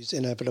about these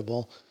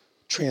inevitable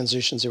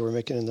transitions they were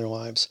making in their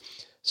lives.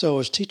 So I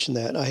was teaching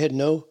that. I had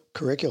no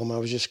curriculum. I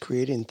was just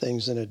creating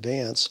things in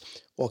advance,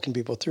 walking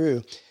people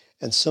through.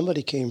 And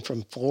somebody came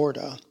from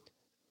Florida,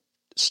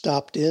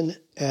 stopped in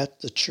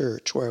at the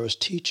church where I was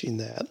teaching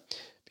that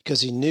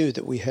because he knew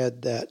that we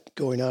had that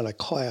going on, a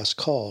class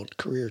called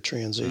Career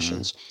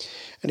Transitions.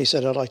 Mm-hmm. And he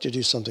said, I'd like to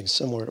do something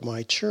similar at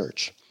my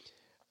church.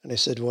 And I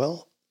said,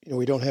 well, you know,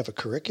 we don't have a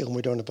curriculum.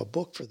 We don't have a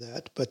book for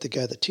that. But the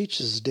guy that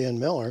teaches is Dan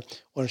Miller.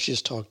 Why don't you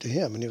just talk to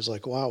him? And he was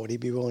like, wow, would he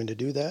be willing to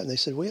do that? And they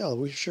said, well, yeah,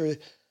 we're sure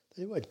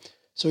they would.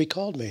 So he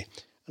called me.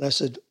 And I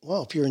said,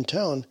 well, if you're in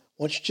town,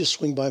 why don't you just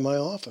swing by my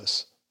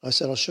office? I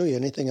said, I'll show you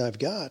anything I've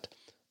got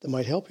that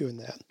might help you in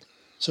that.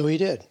 So he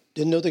did.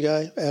 Didn't know the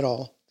guy at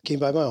all. Came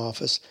by my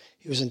office.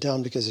 He was in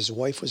town because his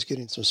wife was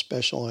getting some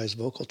specialized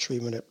vocal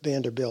treatment at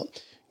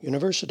Vanderbilt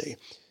University.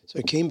 So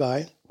he came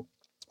by.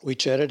 We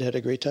chatted, had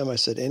a great time. I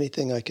said,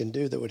 anything I can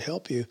do that would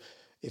help you.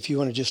 If you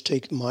want to just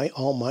take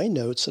all my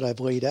notes that I've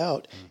laid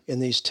out in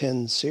these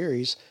 10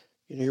 series,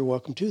 you know, you're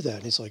welcome to that.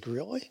 And he's like,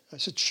 really? I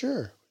said,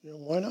 sure. You know,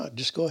 why not?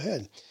 Just go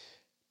ahead.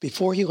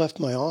 Before he left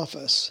my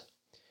office,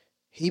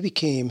 he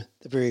became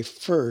the very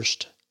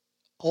first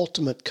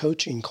ultimate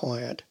coaching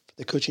client for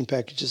the coaching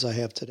packages I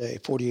have today,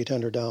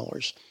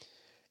 $4,800.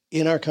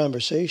 In our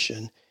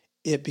conversation,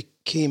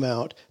 it came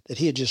out that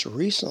he had just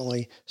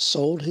recently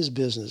sold his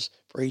business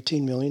for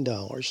 $18 million.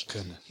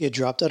 Goodness. He had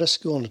dropped out of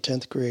school in the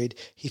 10th grade.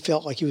 He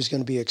felt like he was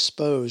going to be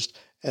exposed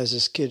as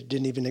this kid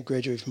didn't even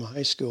graduate from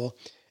high school.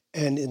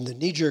 And the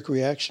knee-jerk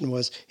reaction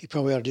was he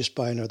probably ought to just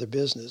buy another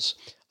business.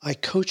 I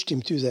coached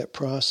him through that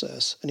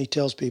process, and he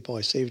tells people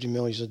I saved him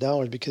millions of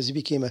dollars because he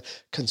became a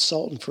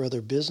consultant for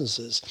other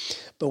businesses.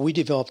 But we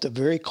developed a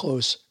very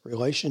close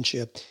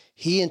relationship.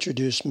 He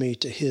introduced me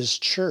to his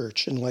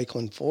church in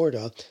Lakeland,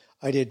 Florida.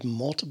 I did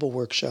multiple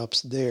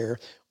workshops there,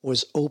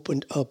 was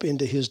opened up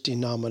into his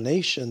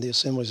denomination, the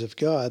Assemblies of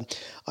God.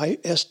 I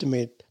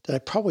estimate that I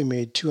probably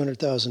made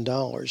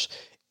 $200,000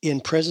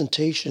 in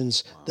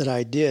presentations that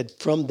I did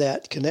from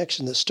that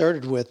connection that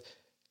started with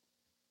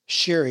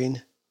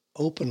sharing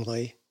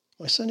openly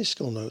my Sunday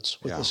school notes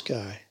with this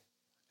guy.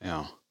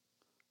 Yeah.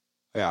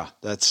 Yeah.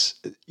 That's,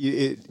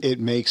 it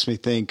makes me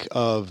think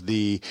of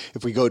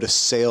if we go to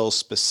sales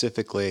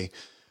specifically,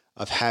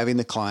 of having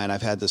the client.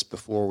 I've had this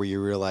before where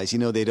you realize,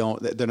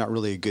 they're not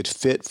really a good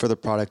fit for the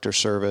product or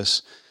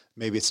service.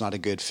 Maybe it's not a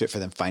good fit for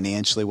them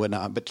financially,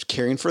 whatnot, but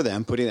caring for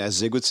them, as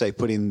Zig would say,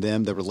 putting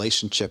them, the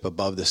relationship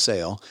above the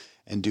sale,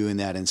 and doing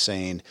that and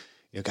saying,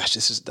 gosh,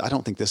 I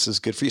don't think this is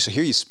good for you. So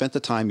here you spent the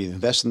time, you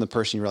invested in the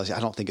person, you realize, I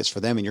don't think it's for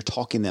them. And you're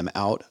talking them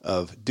out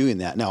of doing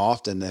that. Now,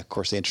 often, of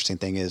course, the interesting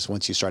thing is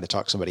once you try to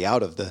talk somebody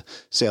out of the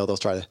sale, they'll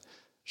try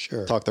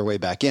to talk their way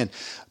back in.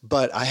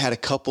 But I had a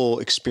couple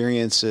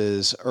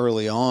experiences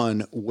early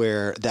on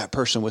where that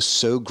person was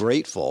so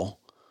grateful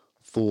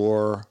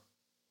for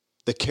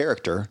the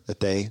character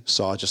that they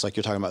saw, just like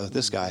you're talking about with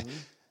this guy,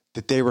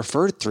 that they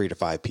referred 3 to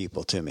 5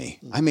 people to me.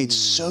 I made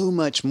so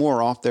much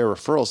more off their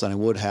referrals than I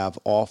would have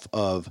off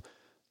of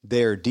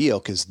their deal,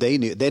 because they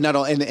knew they not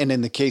only, and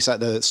in the case,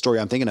 the story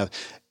I'm thinking of,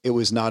 it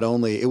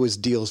was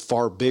deals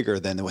far bigger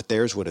than what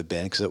theirs would have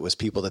been, because it was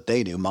people that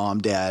they knew, mom,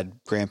 dad,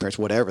 grandparents,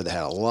 whatever, that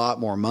had a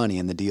lot more money,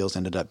 and the deals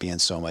ended up being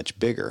so much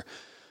bigger.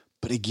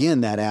 But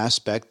again, that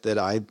aspect that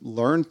I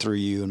learned through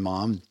you and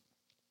Mom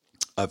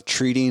of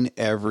treating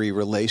every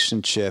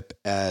relationship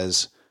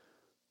as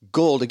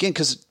gold, again,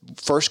 because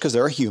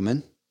they're a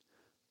human,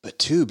 but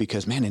 2,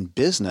 because man, in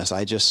business,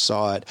 I just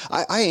saw it.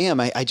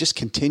 I just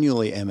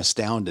continually am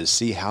astounded to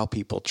see how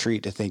people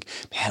treat, to think,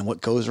 man,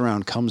 what goes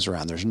around comes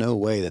around. There's no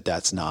way that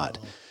that's not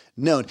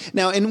known.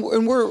 Now, and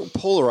we're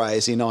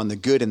polarizing on the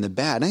good and the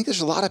bad. I think there's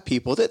a lot of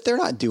people that they're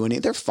not doing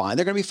it. They're fine.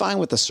 They're going to be fine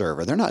with the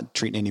server. They're not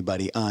treating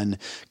anybody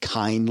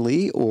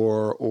unkindly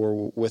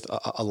or with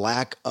a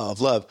lack of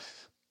love,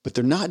 but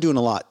they're not doing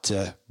a lot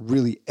to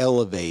really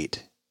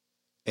elevate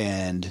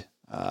and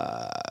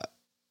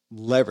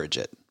leverage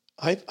it.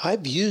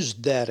 I've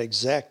used that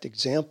exact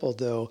example,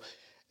 though,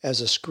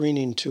 as a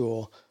screening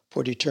tool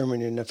for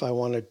determining if I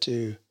wanted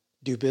to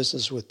do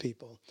business with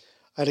people.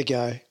 I had a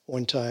guy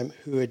one time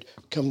who had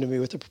come to me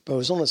with a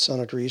proposal, and it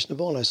sounded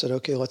reasonable, and I said,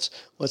 okay,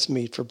 let's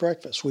meet for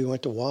breakfast. We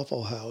went to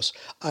Waffle House.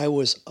 I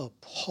was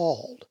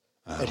appalled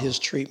at his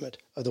treatment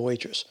of the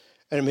waitress,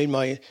 and it made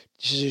my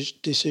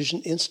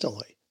decision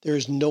instantly. There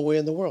is no way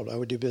in the world I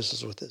would do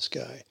business with this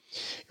guy.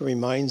 It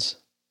reminds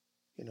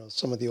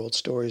some of the old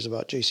stories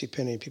about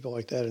JCPenney and people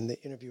like that in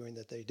the interviewing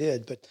that they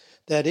did. But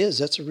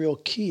that's a real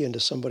key into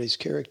somebody's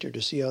character,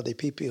 to see how they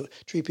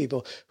treat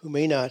people who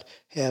may not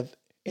have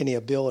any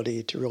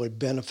ability to really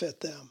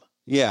benefit them.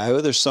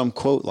 Yeah, there's some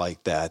quote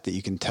like that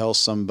you can tell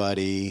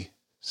somebody's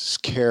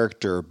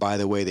character by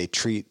the way they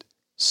treat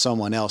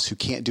someone else who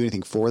can't do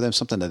anything for them,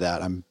 something to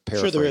that. I'm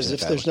paraphrasing. Sure there is.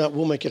 If there's not,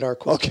 we'll make it our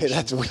quote. Okay,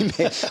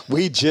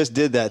 we just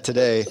did that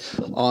today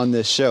on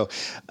this show.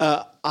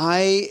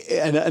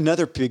 And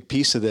another big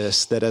piece of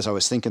this, that as I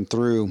was thinking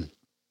through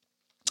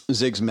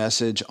Zig's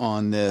message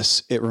on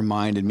this, it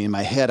reminded me in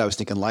my head, I was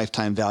thinking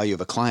lifetime value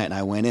of a client, and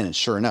I went in, and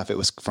sure enough, it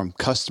was from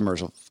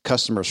Customers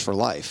for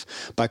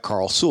Life by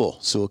Carl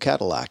Sewell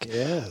Cadillac.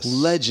 Yes.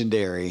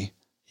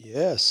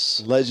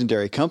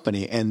 Legendary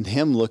company, and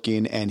him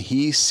looking, and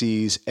he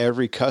sees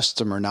every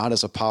customer not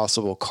as a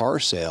possible car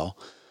sale,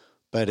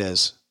 but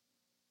as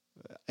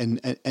an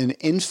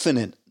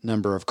infinite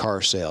number of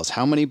car sales.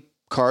 How many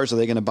cars are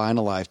they going to buy in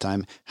a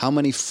lifetime? How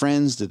many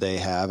friends do they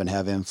have and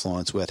have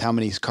influence with? How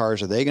many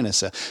cars are they going to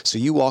sell? So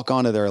you walk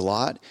onto their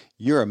lot,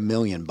 you're $1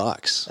 million.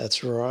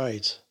 That's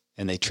right.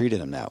 And they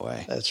treated him that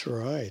way. That's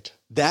right.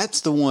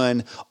 That's the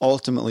one,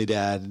 ultimately,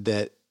 Dad,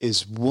 that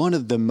is one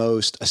of the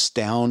most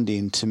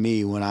astounding to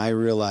me when I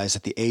realize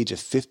at the age of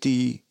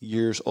 50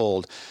 years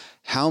old,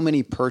 how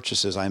many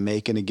purchases I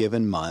make in a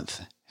given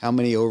month, how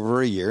many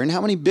over a year, and how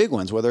many big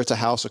ones, whether it's a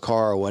house, a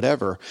car, or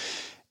whatever.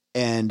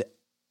 And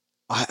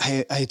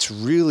it's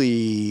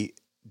really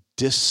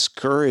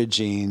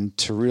discouraging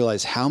to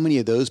realize how many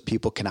of those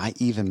people can I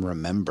even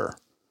remember.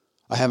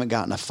 I haven't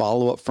gotten a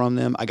follow-up from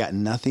them. I got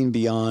nothing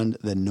beyond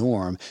the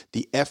norm.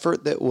 The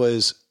effort that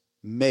was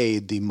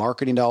made, the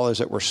marketing dollars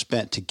that were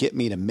spent to get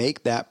me to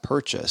make that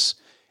purchase,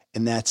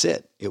 and that's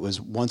it. It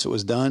was, once it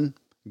was done,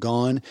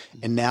 gone.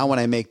 And now when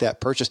I make that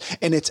purchase,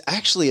 and it's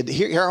actually,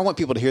 here I want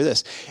people to hear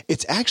this,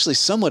 it's actually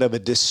somewhat of a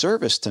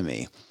disservice to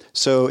me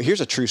So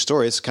here's a true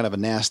story. It's kind of a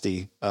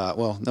nasty,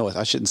 no,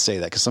 I shouldn't say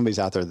that because somebody's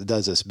out there that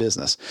does this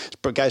business.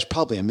 But guy's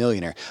probably a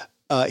millionaire.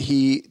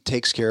 He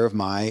takes care of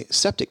my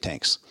septic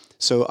tanks.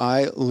 So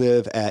I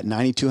live at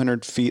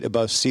 9,200 feet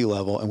above sea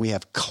level, and we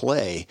have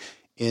clay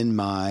in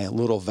my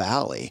little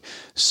valley.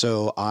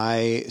 So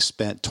I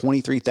spent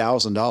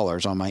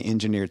 $23,000 on my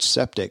engineered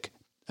septic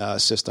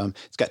system.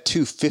 It's got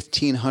two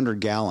 1,500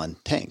 gallon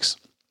tanks.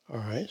 All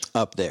right.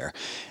 Up there.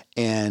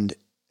 And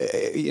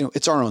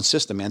it's our own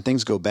system, man.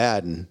 Things go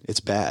bad and it's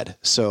bad.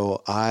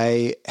 So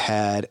I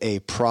had a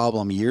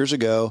problem years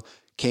ago,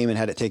 came and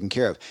had it taken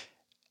care of.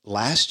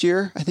 Last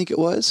year, I think it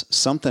was,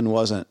 something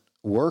wasn't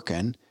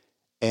working.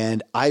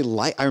 And I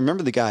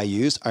remember the guy I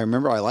used. I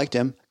remember I liked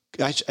him.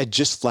 I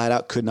just flat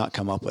out could not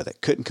come up with it.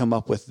 Couldn't come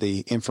up with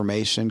the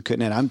information.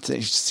 And I'm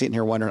sitting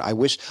here wondering, I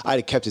wish I'd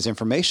have kept his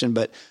information,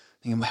 but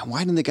thinking,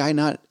 why did I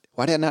not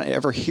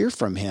ever hear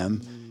from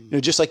him?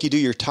 Just like you do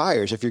your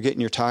tires. If you're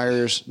getting your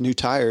tires, new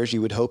tires,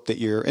 you would hope that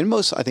in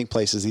most, I think,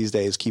 places these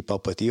days keep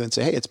up with you and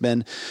say, hey, it's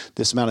been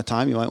this amount of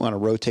time. You might want to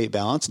rotate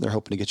balance, and they're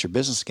hoping to get your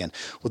business again.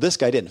 Well, this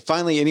guy didn't.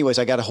 Finally, anyways,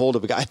 I got a hold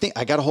of a guy. I think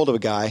I got a hold of a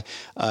guy.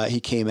 He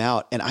came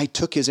out, and I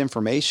took his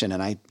information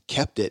and I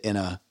kept it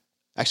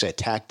actually I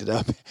tacked it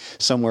up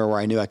somewhere where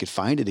I knew I could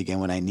find it again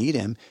when I need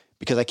him,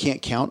 because I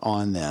can't count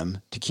on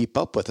them to keep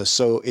up with us.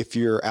 So if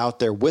you're out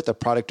there with a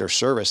product or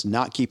service,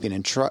 not keeping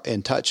in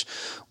touch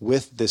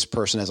with this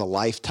person as a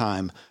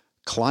lifetime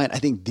client, I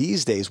think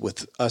these days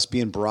with us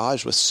being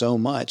barraged with so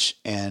much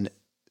and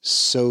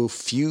so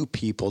few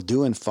people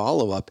doing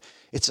follow-up,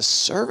 it's a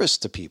service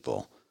to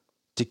people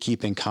to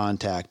keep in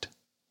contact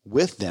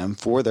with them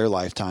for their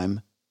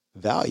lifetime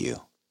value.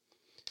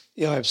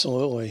 Yeah,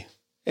 absolutely.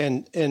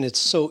 And it's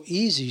so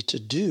easy to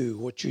do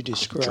what you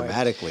described.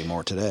 Dramatically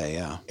more today,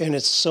 yeah. And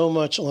it's so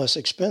much less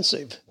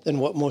expensive than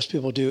what most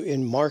people do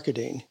in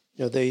marketing.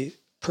 They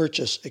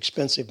purchase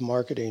expensive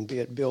marketing, be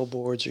it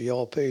billboards or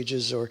Yellow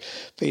Pages or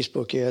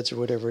Facebook ads or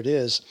whatever it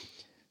is.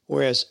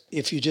 Whereas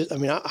if you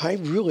I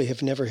really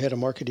have never had a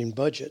marketing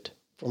budget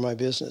for my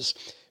business,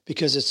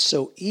 because it's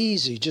so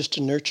easy just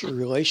to nurture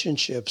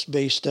relationships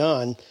based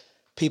on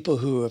people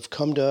who have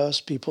come to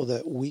us, people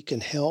that we can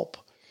help,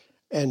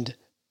 and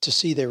to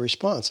see their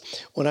response.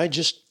 When I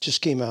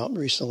just came out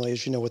recently,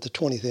 as you know, with the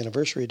 20th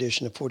anniversary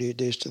edition of 48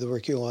 Days to the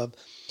Work You Love,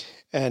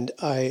 and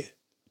I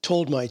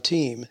told my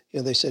team,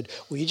 they said,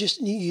 well,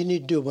 you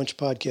need to do a bunch of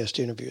podcast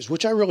interviews,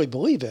 which I really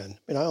believe in.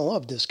 I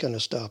love this kind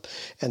of stuff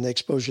and the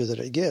exposure that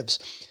it gives.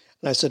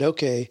 And I said,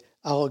 okay,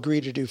 I'll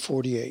agree to do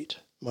 48,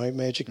 my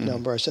magic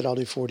number. I said, I'll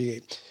do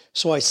 48.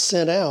 So I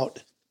sent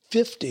out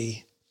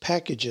 50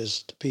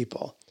 packages to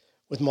people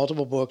with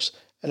multiple books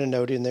and a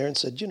note in there and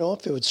said,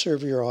 if it would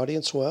serve your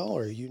audience well,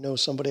 or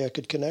somebody I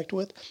could connect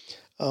with,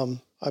 I'm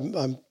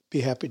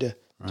be happy to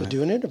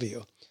do an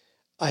interview.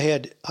 I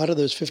had, out of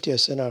those 50 I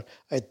sent out,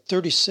 I had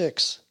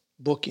 36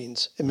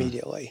 bookings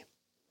immediately.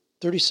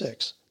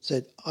 36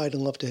 said, I'd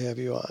love to have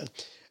you on.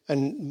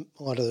 And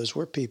a lot of those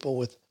were people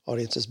with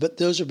audiences, but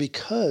those are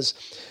because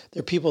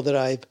they're people that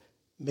I've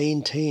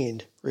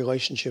maintained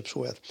relationships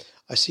with.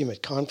 I see them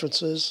at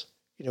conferences.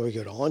 We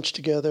go to lunch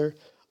together.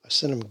 I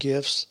send them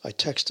gifts. I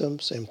text them,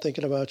 say, I'm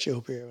thinking about you.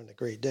 Hope you're having a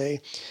great day.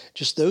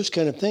 Just those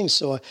kind of things.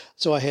 So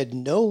I had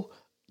no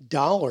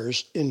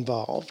dollars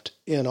involved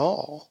at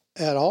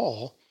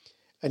all,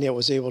 and yet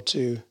was able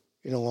to,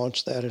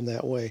 launch that in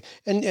that way,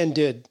 and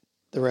did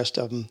the rest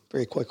of them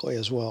very quickly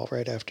as well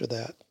right after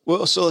that.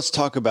 Well, so let's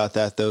talk about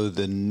that, though,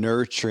 the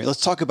nurturing.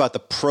 Let's talk about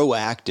the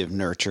proactive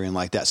nurturing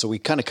like that. So we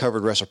kind of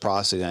covered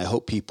reciprocity, and I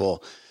hope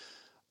people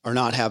are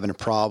not having a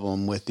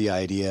problem with the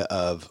idea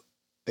of,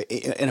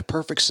 in a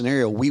perfect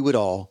scenario, we would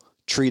all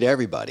treat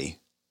everybody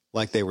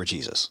like they were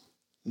Jesus,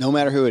 no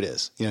matter who it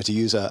is, to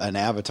use an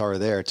avatar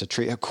there to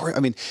treat. Of course,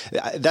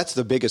 that's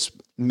the biggest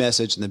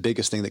message and the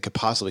biggest thing that could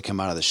possibly come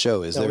out of the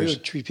show is we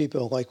would treat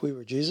people like we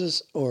were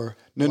Jesus, or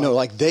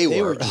like they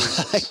were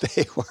Jesus. like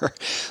they were,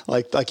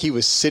 like he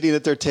was sitting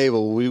at their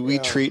table. We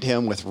treat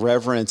him with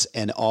reverence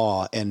and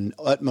awe and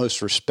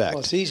utmost respect. Well,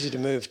 it's easy to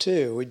move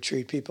too. We'd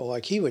treat people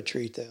like he would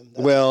treat them.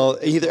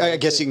 I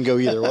guess you can go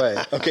either way.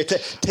 Okay,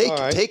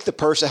 take the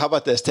person. How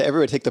about this? To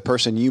everybody, take the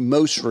person you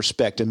most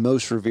respect and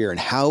most revere, and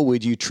how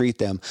would you treat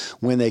them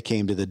when they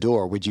came to the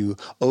door? Would you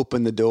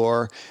open the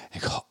door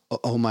and go,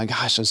 oh my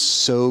gosh, it's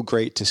so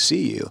great to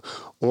see you?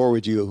 Or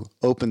would you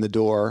open the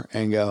door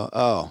and go,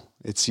 oh,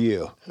 it's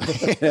you,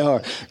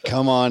 or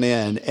come on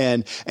in.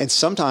 And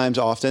sometimes,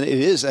 often it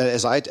is,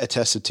 as I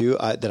attested to,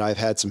 that I've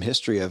had some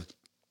history of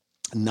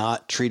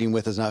not treating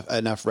with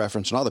enough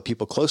reference on all the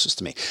people closest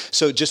to me.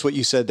 So just what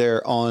you said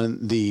there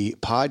on the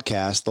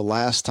podcast, the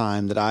last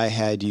time that I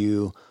had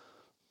you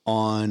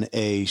on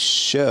a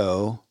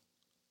show,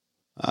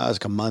 it was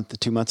like a month,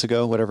 2 months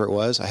ago, whatever it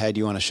was, I had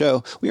you on a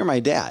show. We were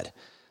my dad.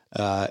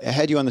 I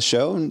had you on the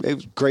show, and it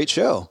was a great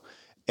show.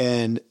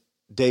 And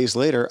days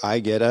later, I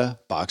get a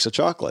box of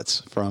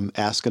chocolates from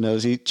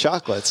Askinosie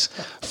Chocolates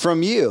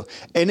from you.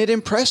 And it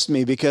impressed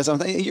me because I'm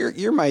thinking,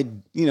 you're my,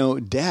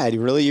 dad,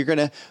 really?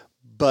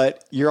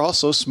 But you're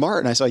also smart.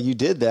 And I saw you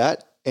did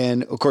that.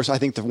 And of course, I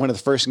think one of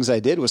the first things I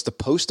did was to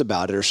post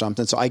about it or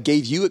something. So I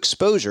gave you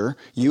exposure,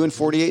 you in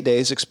 48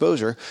 days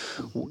exposure.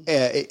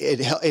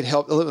 It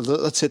helped.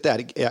 Let's hit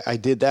that. I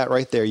did that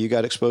right there. You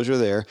got exposure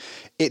there.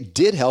 It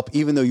did help,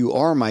 even though you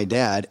are my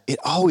dad. It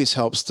always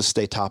helps to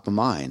stay top of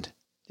mind.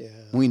 Yeah.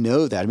 We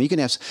know that. I mean, you can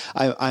have,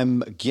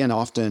 I'm again,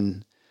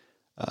 often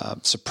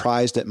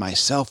surprised at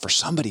myself for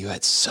somebody who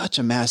had such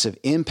a massive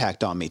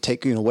impact on me,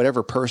 take,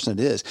 whatever person it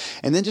is,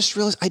 and then just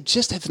realize I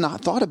just have not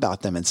thought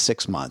about them in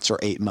 6 months or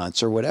 8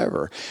 months or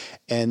whatever.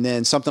 And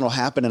then something will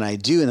happen and I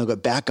do, and they'll go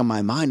back on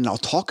my mind and I'll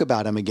talk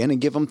about them again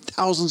and give them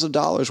thousands of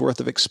dollars worth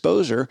of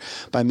exposure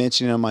by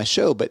mentioning it on my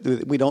show. But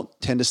we don't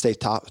tend to stay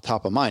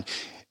top of mind.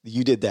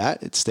 You did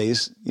that. It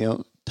stays,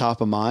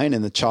 top of mind,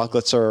 and the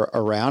chocolates are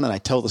around, and I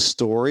tell the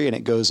story and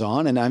it goes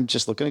on, and I'm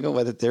just looking to go,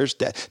 whether there's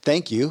that.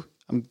 Thank you.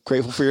 I'm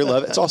grateful for your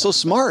love. It's also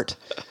smart.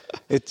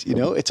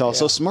 It's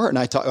also smart.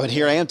 And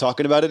here I am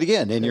talking about it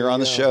again, and you're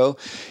on the show.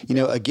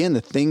 Again, the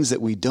things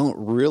that we don't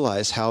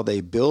realize how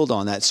they build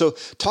on that. So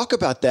talk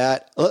about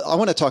that. I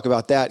want to talk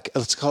about that.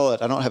 Let's call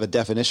it, I don't have a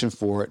definition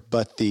for it,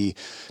 but the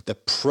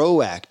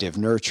proactive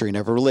nurturing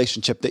of a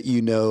relationship that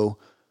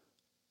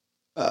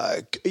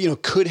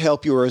could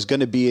help you or is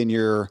going to be in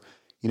your,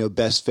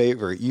 best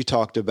favor. You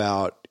talked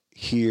about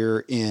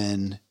here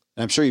in,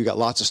 and I'm sure you've got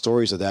lots of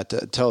stories of that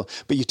to tell,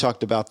 but you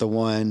talked about the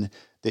one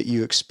that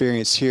you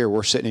experienced here.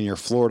 We're sitting in your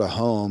Florida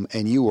home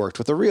and you worked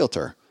with a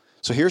realtor.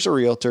 So here's a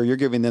realtor. You're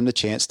giving them the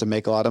chance to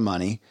make a lot of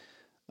money.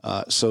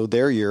 So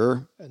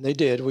and they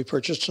did. We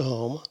purchased a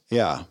home.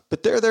 Yeah.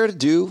 But they're there to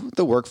do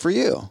the work for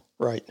you.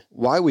 Right.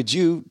 Why would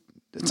you?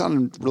 It's not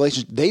a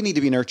relationship. They need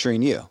to be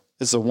nurturing you.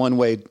 It's a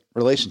one-way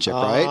relationship,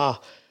 right?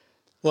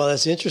 Well,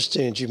 that's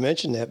interesting that you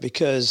mentioned that,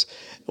 because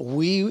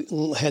we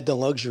had the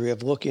luxury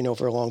of looking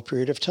over a long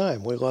period of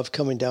time. We love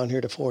coming down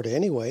here to Florida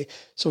anyway,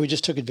 so we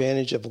just took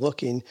advantage of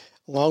looking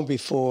long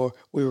before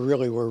we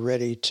really were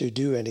ready to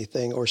do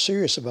anything or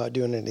serious about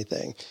doing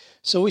anything.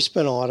 So we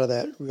spent a lot of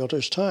that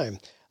realtor's time.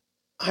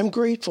 I'm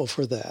grateful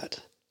for that.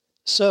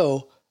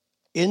 So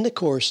in the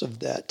course of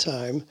that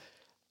time,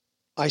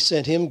 I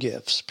sent him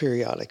gifts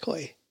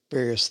periodically,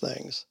 various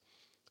things,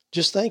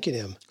 just thanking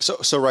him.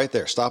 So right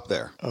there, stop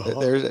there.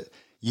 Uh-huh.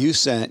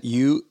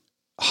 You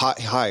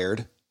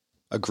hired,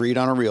 agreed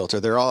on a realtor.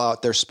 They're all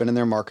out there spending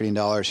their marketing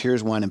dollars.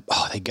 Here's one, and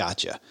they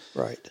got you.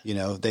 Right.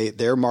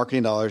 Their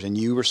marketing dollars, and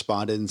you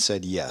responded and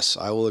said, yes,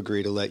 I will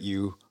agree to let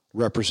you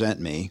represent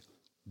me.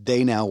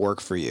 They now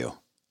work for you.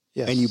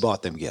 Yes. And you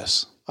bought them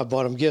gifts. I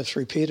bought them gifts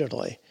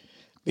repeatedly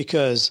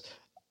because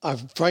I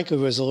frankly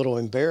was a little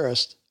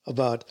embarrassed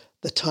about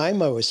the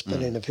time I was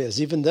spending of his,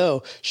 even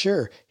though,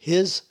 sure,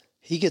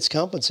 he gets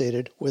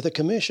compensated with a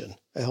commission,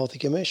 a healthy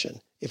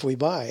commission, if we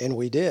buy, and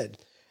we did.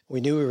 We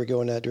knew we were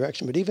going that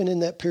direction, but even in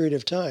that period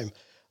of time,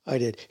 I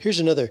did. Here's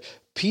another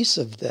piece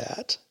of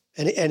that,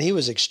 and he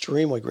was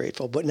extremely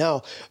grateful. But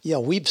now,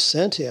 we've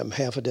sent him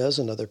half a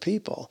dozen other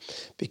people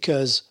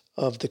because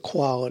of the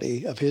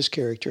quality of his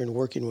character in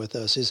working with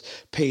us, his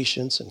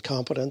patience and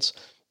competence.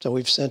 So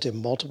we've sent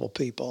him multiple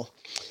people.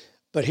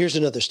 But here's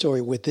another story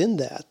within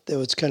that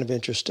was kind of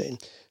interesting.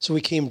 So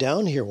we came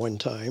down here one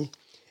time,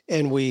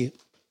 and we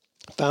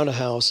found a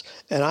house,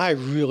 and I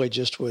really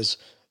just was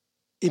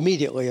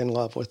immediately in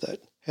love with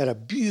it. Had a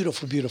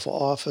beautiful, beautiful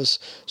office,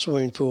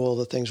 swimming pool,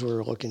 the things we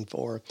were looking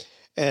for.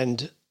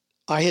 And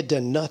I had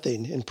done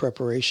nothing in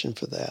preparation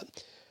for that.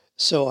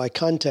 So I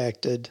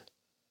contacted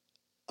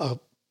a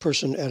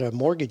person at a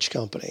mortgage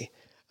company,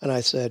 and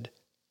I said,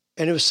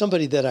 and it was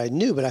somebody that I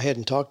knew, but I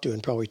hadn't talked to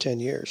in probably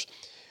 10 years.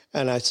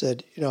 And I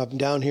said, I'm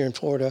down here in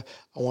Florida.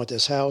 I want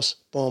this house.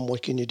 Boom,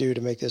 what can you do to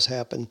make this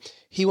happen?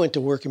 He went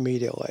to work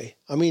immediately.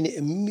 I mean,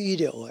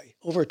 immediately.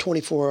 Over a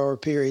 24-hour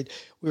period,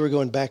 we were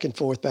going back and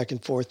forth,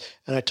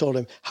 and I told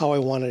him how I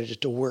wanted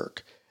it to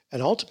work.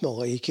 And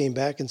ultimately, he came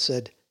back and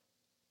said,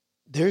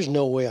 there's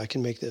no way I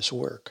can make this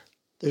work.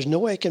 There's no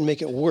way I can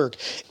make it work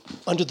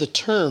under the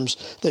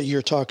terms that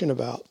you're talking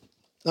about.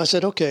 And I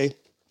said, okay,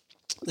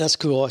 that's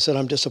cool. I said,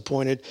 I'm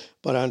disappointed,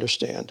 but I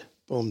understand.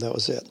 Boom, that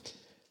was it.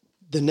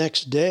 The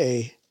next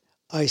day,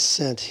 I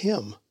sent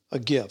him a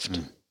gift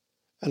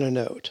and a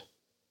note.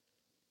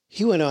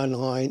 He went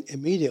online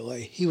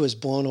immediately. He was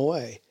blown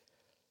away.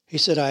 He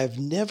said, I've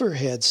never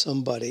had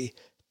somebody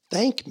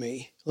thank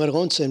me, let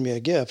alone send me a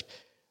gift,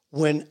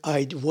 when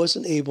I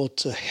wasn't able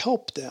to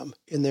help them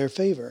in their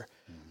favor.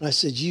 And I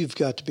said, you've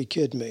got to be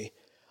kidding me.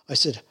 I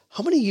said,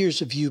 how many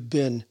years have you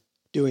been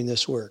doing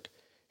this work?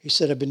 He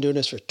said, I've been doing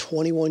this for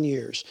 21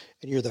 years,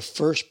 and you're the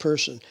first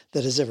person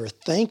that has ever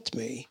thanked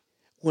me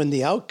when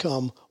the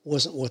outcome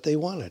wasn't what they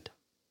wanted.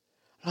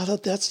 And I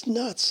thought, that's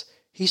nuts.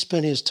 He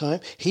spent his time.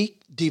 He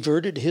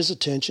diverted his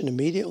attention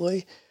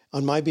immediately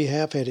on my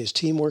behalf, had his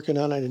team working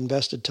on it,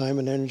 invested time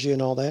and energy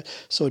and all that,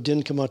 so it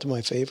didn't come out to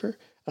my favor.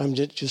 I'm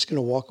just going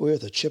to walk away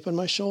with a chip on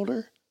my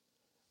shoulder?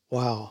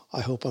 Wow, I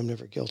hope I'm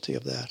never guilty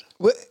of that.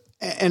 Well,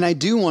 and I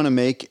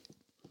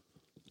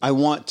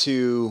want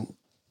to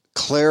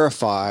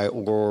clarify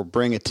or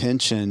bring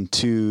attention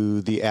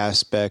to the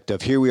aspect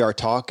of here we are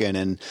talking,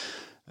 and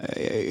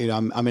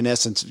I'm in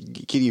essence,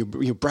 can you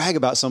brag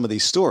about some of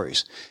these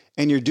stories?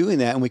 And you're doing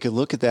that, and we could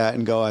look at that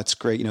and go, that's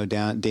great.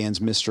 Dan's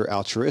Mr.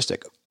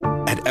 Altruistic.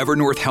 At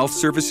Evernorth Health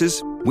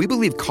Services, we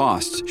believe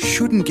costs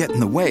shouldn't get in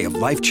the way of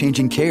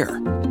life-changing care,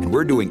 and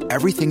we're doing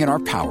everything in our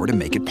power to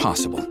make it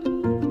possible.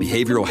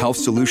 Behavioral health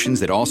solutions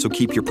that also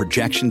keep your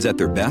projections at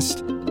their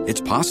best? It's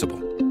possible.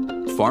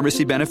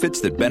 Pharmacy benefits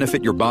that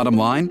benefit your bottom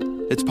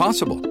line? It's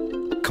possible.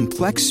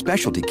 Complex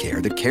specialty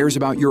care that cares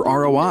about your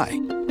ROI?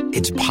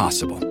 It's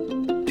possible.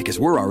 Because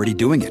we're already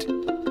doing it.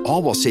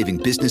 All while saving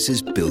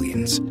businesses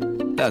billions.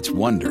 That's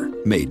Wonder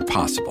made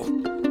possible.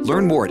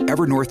 Learn more at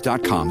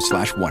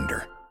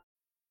evernorth.com/wonder.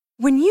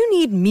 When you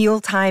need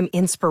mealtime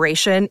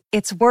inspiration,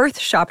 it's worth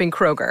shopping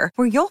Kroger,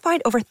 where you'll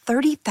find over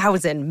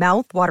 30,000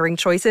 mouth-watering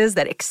choices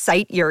that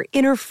excite your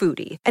inner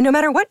foodie. And no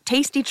matter what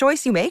tasty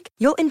choice you make,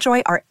 you'll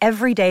enjoy our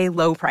everyday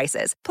low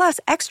prices, plus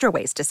extra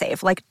ways to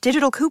save, like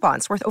digital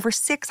coupons worth over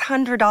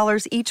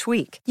 $600 each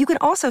week. You can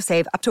also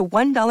save up to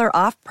 $1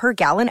 off per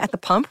gallon at the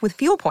pump with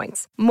fuel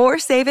points. More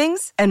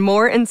savings and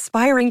more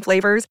inspiring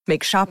flavors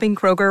make shopping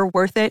Kroger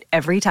worth it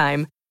every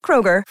time.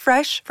 Kroger,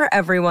 fresh for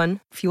everyone.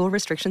 Fuel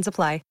restrictions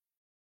apply.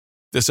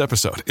 This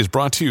episode is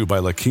brought to you by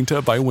La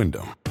Quinta by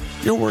Wyndham.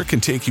 Your work can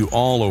take you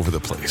all over the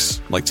place,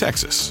 like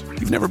Texas.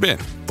 You've never been,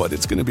 but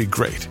it's going to be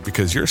great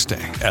because you're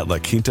staying at La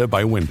Quinta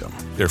by Wyndham.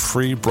 Their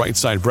free Bright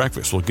Side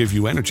breakfast will give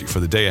you energy for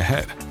the day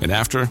ahead. And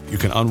after, you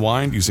can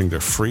unwind using their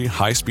free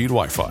high-speed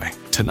Wi-Fi.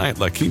 Tonight,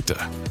 La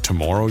Quinta.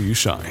 Tomorrow, you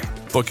shine.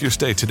 Book your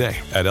stay today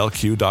at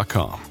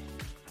LQ.com.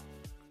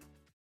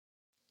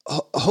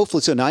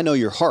 Hopefully so. Now, I know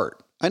your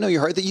heart. I know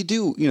your heart that you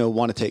do,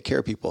 want to take care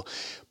of people.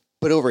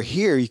 But over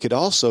here, you could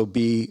also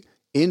be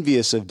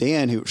envious of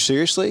Dan, who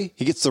seriously,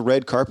 he gets the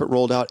red carpet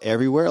rolled out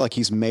everywhere like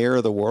he's mayor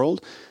of the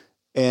world.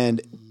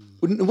 And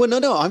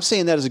no, I'm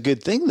saying that as a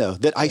good thing though,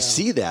 that I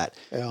see that.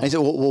 Yeah. And I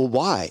said, well,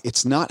 why?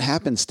 It's not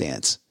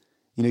happenstance.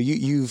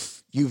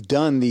 You've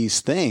done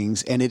these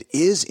things and it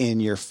is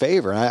in your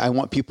favor. I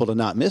want people to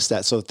not miss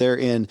that. So if they're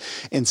in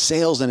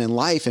sales and in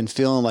life and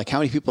feeling like, how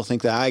many people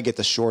think that I get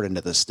the short end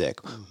of the stick?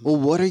 Mm-hmm. Well,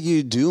 what are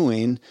you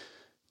doing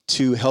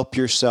to help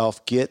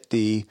yourself get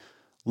the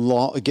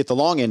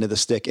long end of the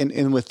stick?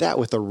 And with that,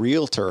 with a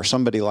realtor or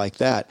somebody like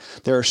that,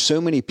 there are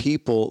so many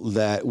people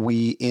that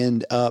we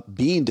end up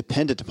being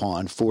dependent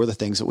upon for the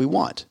things that we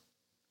want.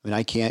 I mean,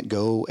 I can't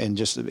go and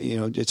just,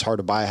 it's hard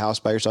to buy a house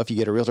by yourself. You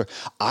get a realtor.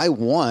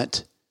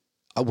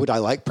 Would I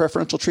like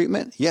preferential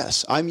treatment?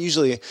 Yes. I'm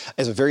usually,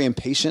 as a very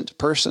impatient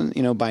person,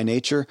 by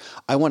nature,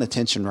 I want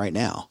attention right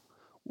now.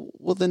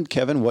 Well, then,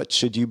 Kevin, what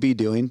should you be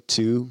doing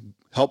to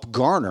help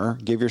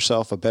give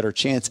yourself a better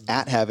chance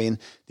at having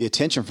the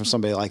attention from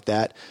somebody like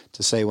that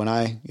to say, when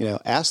I,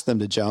 ask them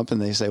to jump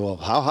and they say, well,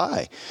 how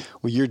high?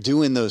 Well, you're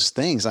doing those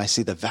things. I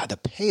see the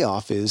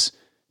payoff is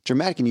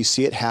dramatic and you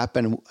see it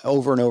happen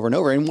over and over and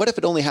over. And what if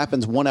it only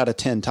happens 1 out of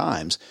 10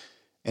 times?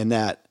 And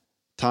that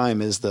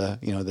time is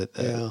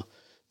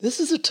This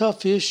is a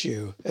tough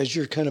issue as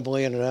you're kind of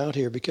laying it out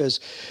here, because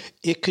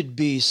it could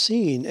be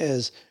seen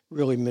as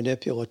really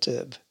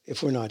manipulative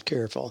if we're not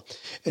careful.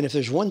 And if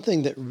there's one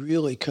thing that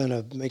really kind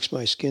of makes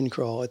my skin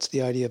crawl, it's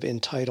the idea of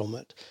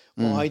entitlement.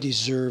 Well, I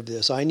deserve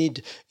this. I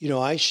need,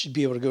 I should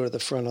be able to go to the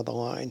front of the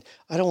line.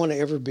 I don't want to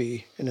ever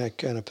be in that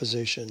kind of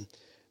position.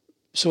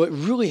 So it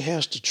really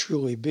has to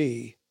truly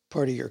be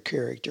part of your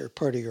character,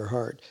 part of your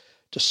heart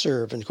to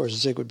serve. And of course,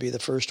 Zig would be the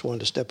first one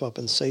to step up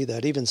and say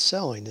that. Even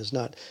selling is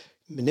not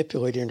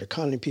manipulating or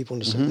conning people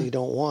into something you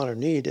don't want or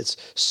need. It's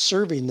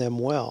serving them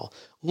well.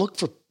 Look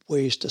for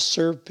ways to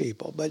serve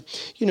people. But,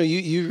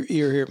 you're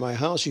here at my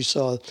house. You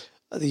saw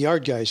the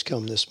yard guys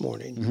come this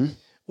morning. Mm-hmm.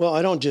 Well,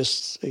 I don't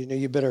just,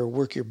 you better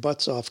work your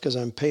butts off because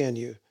I'm paying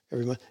you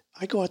every month.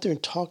 I go out there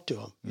and talk to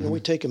them. We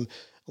take them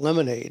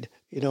lemonade.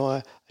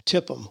 I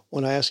tip them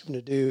when I ask them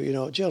to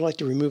do, gee, I'd like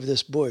to remove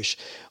this bush.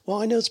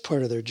 Well, I know it's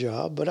part of their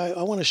job, but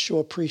I want to show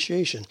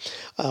appreciation.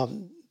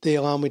 They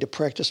allow me to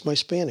practice my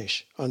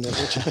Spanish on them,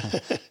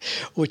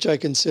 which I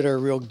consider a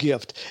real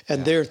gift.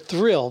 And they're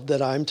thrilled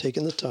that I'm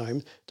taking the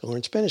time to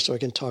learn Spanish so I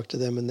can talk to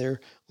them in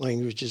their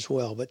language as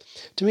well. But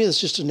to me,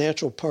 it's just a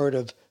natural part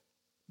of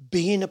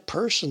being a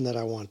person that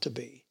I want to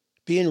be,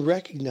 being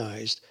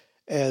recognized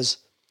as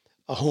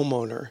a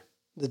homeowner,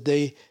 that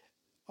they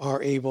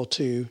are able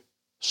to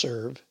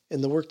serve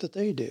in the work that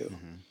they do.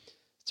 Mm-hmm.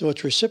 So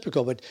it's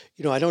reciprocal, but,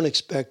 I don't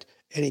expect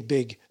any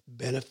big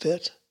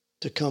benefit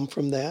to come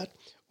from that,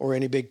 or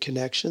any big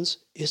connections.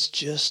 It's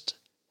just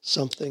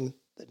something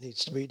that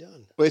needs to be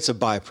done. Well, it's a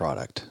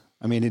byproduct.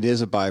 I mean, it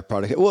is a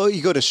byproduct. Well,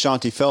 you go to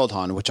Shanti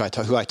Feldhahn,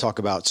 who I talk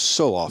about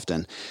so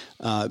often,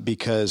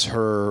 because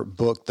her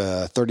book,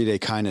 The 30-Day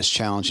Kindness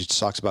Challenge, she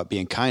talks about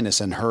being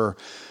kindness, and her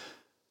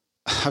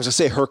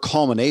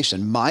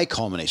culmination, my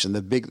culmination,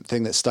 the big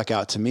thing that stuck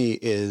out to me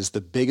is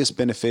the biggest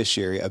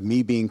beneficiary of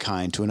me being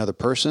kind to another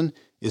person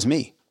is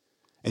me,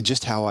 and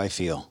just how I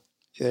feel.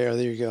 There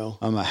you go.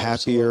 I'm a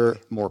happier,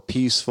 more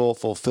peaceful,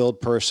 fulfilled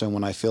person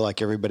when I feel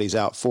like everybody's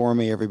out for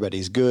me,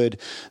 everybody's good,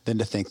 than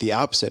to think the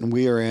opposite. And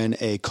we are in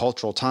a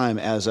cultural time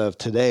as of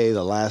today,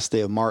 the last day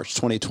of March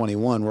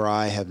 2021, where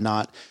I have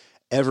not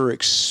ever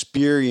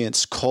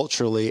experienced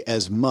culturally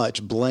as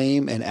much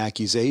blame and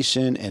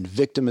accusation and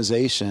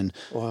victimization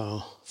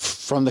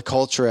from the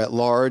culture at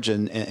large.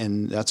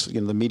 And that's,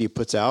 the media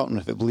puts out, and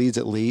if it bleeds,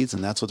 it leads.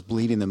 And that's what's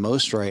bleeding the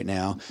most right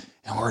now.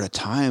 And we're at a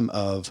time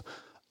of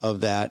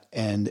that,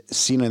 and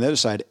seeing on the other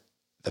side,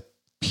 the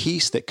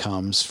peace that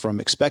comes from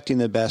expecting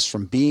the best,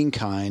 from being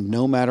kind,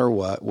 no matter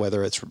what,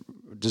 whether it's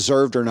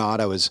deserved or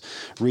not. I was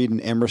reading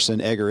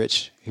Emerson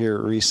Eggerichs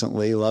here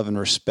recently, Love and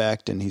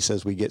Respect, and he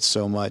says we get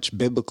so much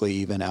biblically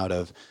even out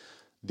of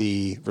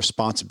the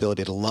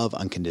responsibility to love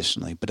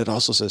unconditionally, but it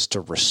also says to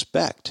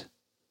respect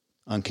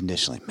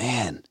unconditionally.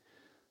 Man,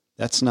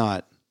 that's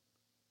not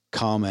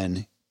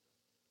common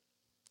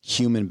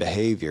human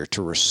behavior,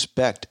 to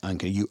respect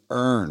unconditionally. You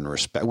earn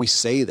respect. We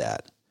say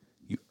that.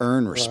 You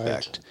earn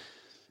respect. Right.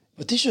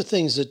 But these are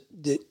things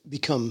that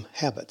become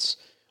habits.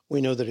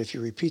 We know that if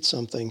you repeat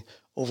something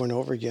over and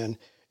over again,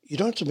 you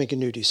don't have to make a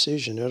new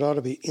decision. It ought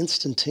to be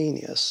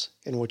instantaneous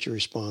in what your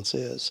response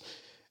is.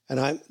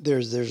 And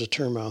there's a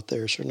term out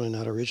there, certainly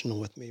not original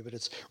with me, but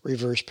it's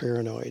reverse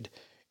paranoid.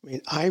 I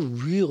mean, I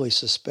really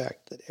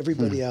suspect that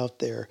everybody out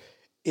there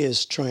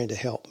is trying to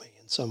help me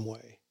in some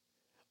way.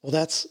 Well,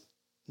 that's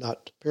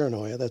not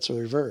paranoia. That's a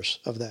reverse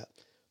of that.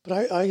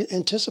 But I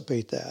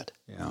anticipate that.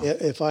 Yeah.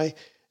 If I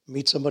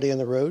meet somebody on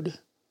the road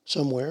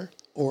somewhere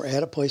or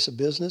at a place of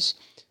business,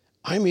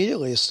 I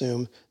immediately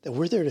assume that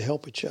we're there to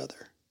help each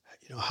other.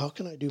 How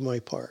can I do my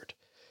part?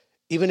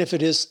 Even if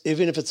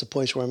it's a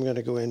place where I'm going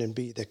to go in and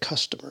be the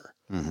customer,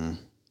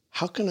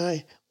 how can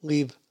I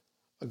leave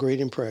a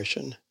great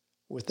impression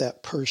with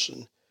that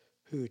person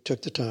who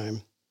took the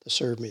time to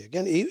serve me?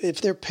 Again, if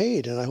they're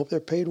paid, and I hope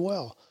they're paid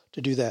well to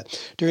do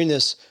that. During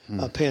this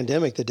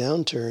pandemic, the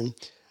downturn,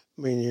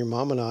 your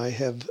mom and I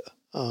have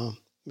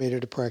made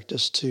it a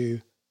practice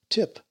to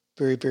tip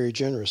very, very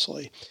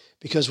generously,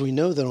 because we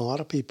know that a lot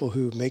of people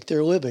who make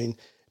their living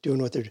doing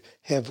what they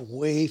have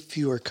way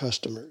fewer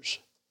customers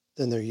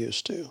than they're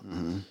used to.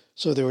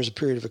 So there was a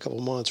period of a couple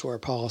of months where our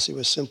policy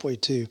was simply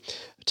to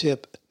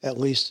tip at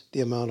least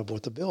the amount of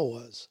what the bill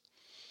was.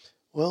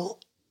 Well,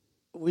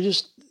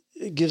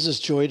 it gives us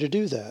joy to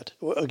do that.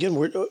 Again,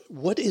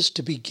 what is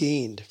to be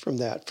gained from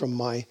that, from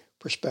my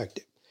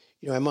perspective?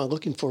 Am I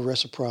looking for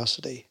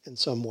reciprocity in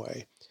some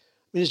way?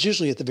 It's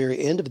usually at the very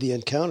end of the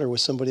encounter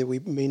with somebody that we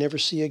may never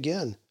see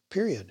again,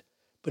 period.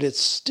 But it's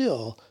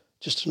still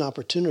just an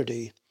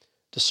opportunity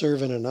to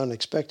serve in an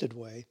unexpected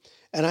way.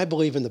 And I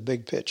believe in the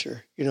big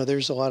picture.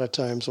 There's a lot of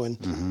times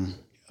when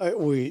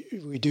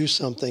we do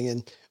something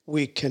and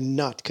we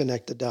cannot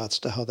connect the dots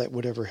to how that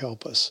would ever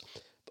help us.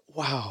 But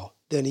wow,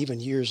 then even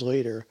years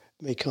later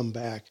may come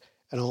back,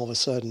 and all of a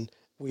sudden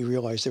we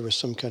realize there was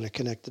some kind of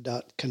connect the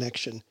dot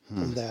connection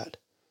from that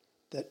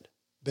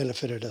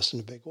benefited us in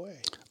a big way.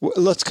 Well,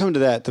 let's come to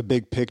that, the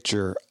big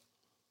picture.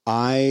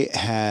 I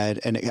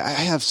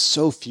have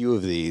so few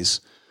of these,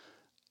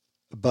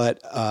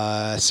 but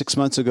 6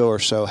 months ago or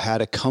so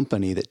had a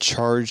company that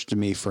charged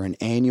me for an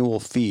annual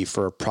fee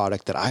for a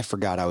product that I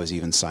forgot I was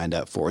even signed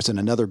up for. It's in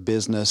another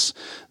business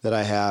that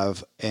I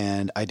have,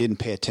 and I didn't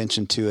pay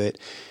attention to it,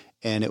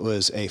 and it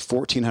was a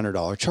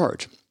 $1,400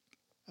 charge.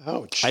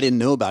 Ouch. I didn't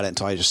know about it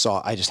until I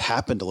just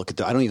happened to look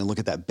at I don't even look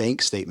at that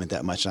bank statement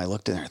that much. And I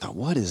looked in there and I thought,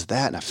 what is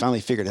that? And I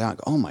finally figured it out. I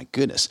go, oh my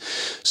goodness.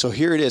 So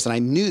here it is. And I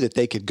knew that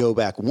they could go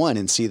back, one,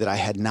 and see that I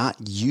had not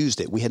used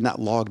it. We had not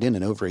logged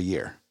in over a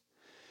year.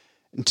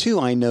 And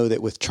two, I know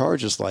that with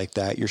charges like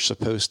that, you're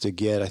supposed to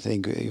get, I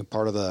think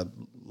part of the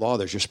law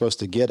there's, you're supposed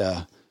to get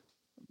a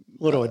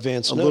little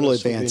advance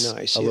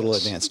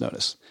advance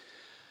notice.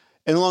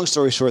 And long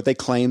story short, they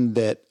claimed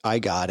that I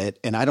got it,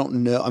 and I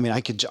don't know.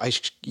 I could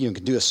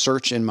do a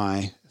search in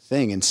my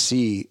thing and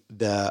see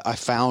I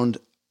found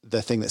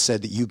the thing that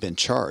said that you've been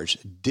charged.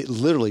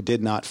 Literally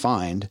did not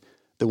find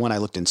the one I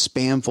looked in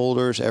spam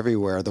folders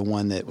everywhere. The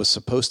one that was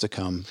supposed to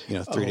come,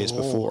 3 days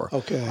before.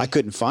 Okay. I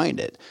couldn't find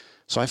it,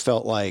 so I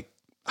felt like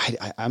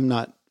I'm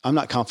not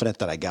confident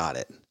that I got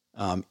it.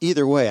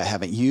 Either way, I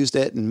haven't used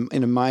it, and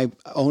in my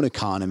own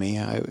economy,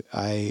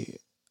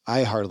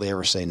 I hardly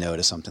ever say no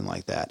to something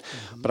like that.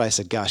 Mm-hmm. But I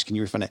said, gosh, can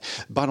you refund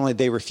it? Bottom line,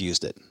 they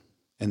refused it,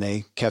 and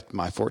they kept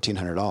my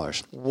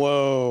 $1,400.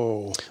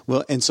 Whoa.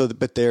 Well, and so,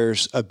 but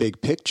there's a big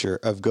picture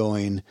of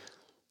going,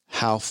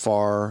 how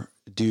far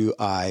do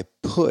I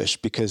push?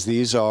 Because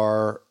these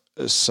are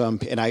some,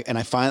 and I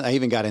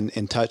even got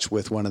in touch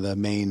with one of the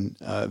main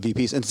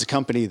VPs, and it's a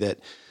company that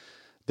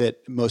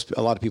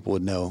a lot of people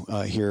would know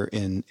here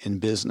in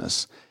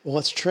business. Well,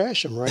 let's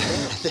trash them right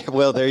now.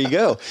 Well, there you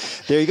go.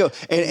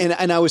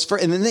 And I was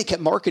and then they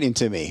kept marketing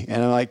to me,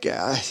 and I'm like,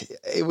 I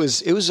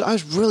was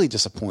really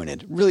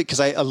disappointed, really,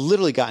 because I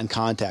literally got in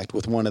contact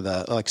with one of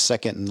the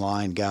second in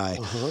line guy,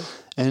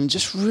 and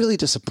just really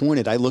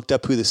disappointed. I looked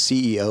up who the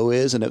CEO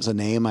is, and it was a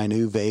name I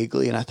knew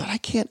vaguely, and I thought, I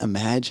can't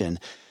imagine.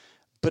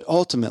 But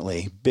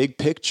ultimately, big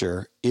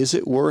picture, is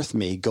it worth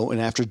me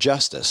going after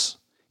justice?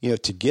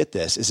 To get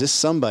this? Is this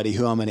somebody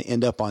who I'm going to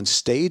end up on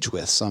stage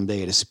with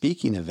someday at a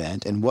speaking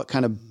event? And what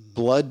kind of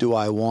blood do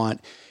I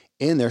want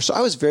in there. So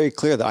I was very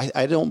clear that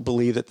I don't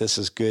believe that this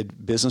is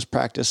good business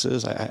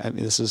practices. I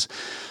mean, this is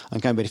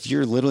unkind, but if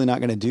you're literally not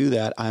going to do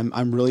that,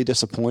 I'm really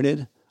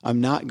disappointed. I'm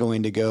not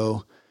going to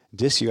go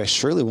diss you. I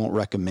surely won't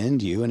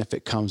recommend you. And if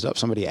it comes up,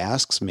 somebody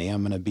asks me,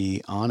 I'm going to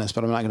be honest,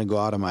 but I'm not going to go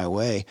out of my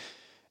way.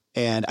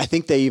 And I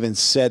think they even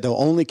said, the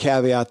only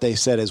caveat they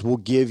said is, we'll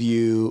give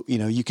you,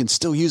 you can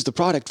still use the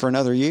product for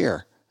another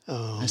year.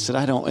 Oh. I said,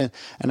 I don't.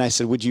 And I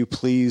said, would you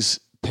please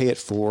pay it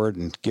forward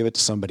and give it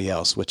to somebody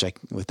else, which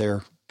with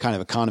their kind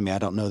of economy, I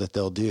don't know that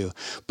they'll do.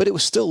 But it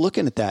was still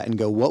looking at that and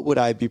go, what would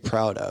I be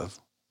proud of?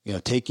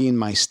 Taking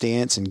my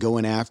stance and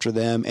going after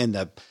them,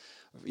 and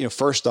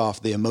first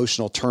off, the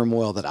emotional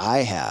turmoil that I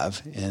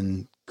have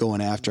in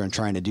going after and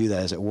trying to do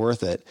that. Is it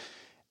worth it?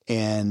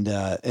 And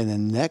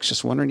then next,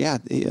 just wondering,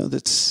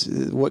 that's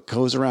what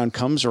goes around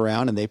comes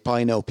around, and they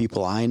probably know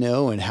people I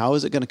know, and how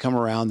is it going to come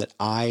around that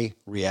I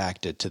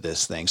reacted to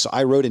this thing? So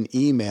I wrote an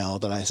email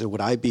that I said,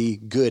 would I be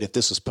good if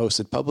this was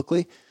posted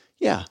publicly?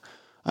 Yeah,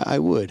 I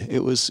would.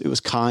 It was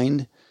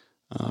kind.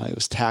 It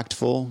was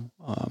tactful.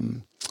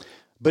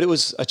 But it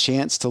was a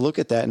chance to look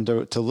at that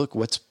and to look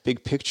what's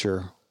big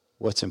picture,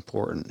 what's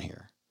important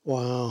here.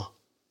 Wow.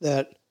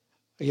 That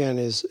again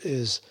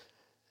is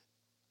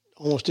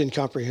almost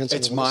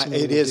incomprehensible.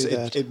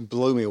 It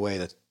blew me away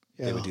that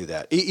they would do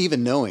that.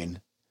 Even knowing,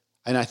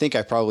 and I think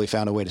I probably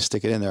found a way to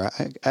stick it in there.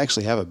 I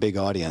actually have a big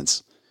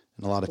audience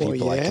and a lot of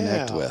people I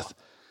connect with.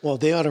 Well,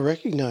 they ought to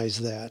recognize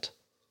that.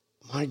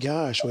 My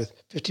gosh, with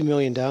 50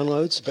 million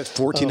downloads. But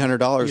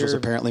 $1,400 was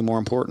apparently more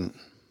important.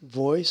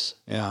 Voice?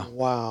 Yeah.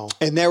 Wow.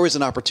 And there was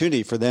an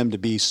opportunity for them to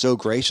be so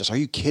gracious. Are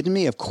you kidding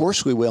me? Of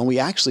course we will. And we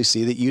actually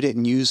see that you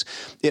didn't use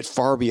it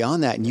far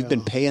beyond that, and you've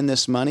been paying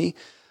this money.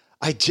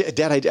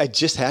 Dad, I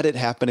just had it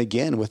happen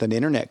again with an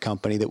internet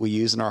company that we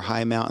use in our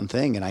High Mountain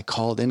thing. And I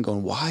called in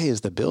going, why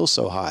is the bill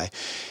so high?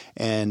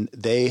 And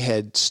they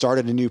had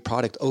started a new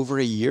product over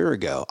a year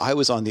ago. I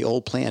was on the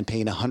old plan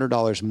paying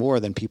 $100 more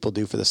than people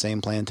do for the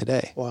same plan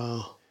today.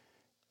 Wow.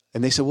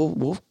 And they said, well,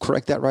 we'll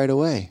correct that right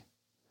away.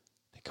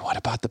 I go, what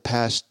about the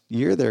past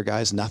year there,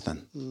 guys?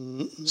 Nothing.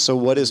 Mm-hmm. So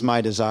what is my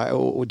desire?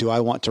 Do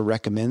I want to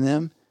recommend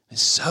them?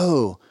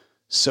 So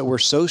we're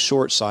so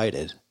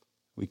short-sighted.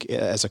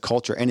 As a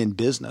culture and in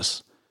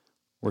business,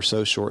 we're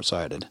so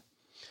short-sighted.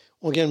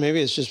 Well, again,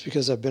 maybe it's just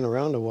because I've been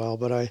around a while,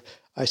 but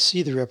I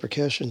see the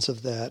repercussions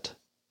of that,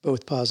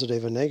 both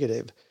positive and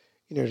negative.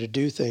 To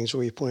do things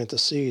where you plant the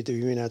seed that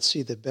you may not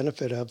see the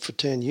benefit of for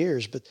 10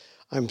 years, but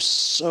I'm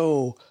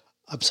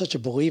such a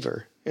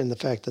believer in the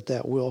fact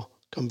that will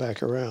come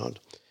back around.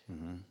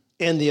 Mm-hmm.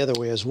 And the other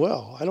way as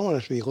well. I don't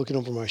want to be looking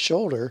over my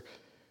shoulder,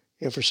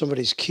 for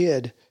somebody's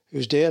kid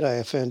whose dad I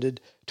offended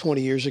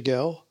 20 years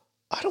ago.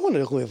 I don't want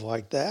to live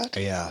like that.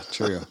 Yeah,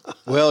 true.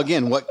 Well,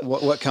 again,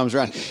 what comes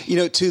around,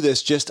 to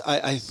this, just,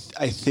 I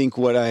think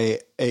what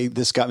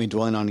this got me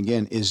dwelling on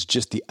again is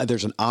just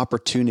there's an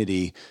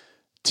opportunity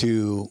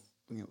to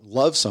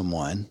love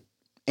someone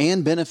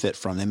and benefit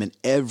from them in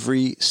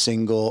every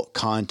single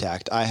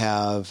contact. I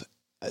have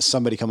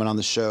somebody coming on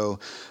the show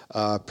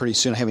pretty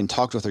soon. I haven't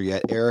talked with her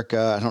yet.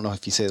 Erica, I don't know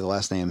if you say the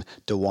last name,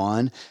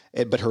 Dewan,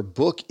 but her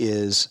book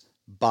is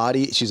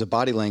she's a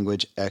body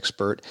language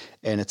expert,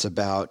 and it's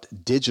about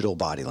digital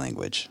body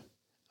language.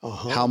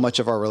 Uh-huh. How much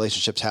of our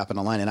relationships happen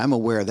online. And I'm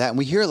aware of that. And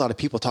we hear a lot of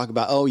people talk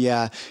about,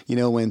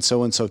 when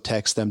so-and-so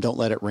texts them, don't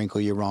let it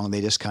wrinkle you wrong.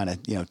 They just kind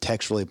of,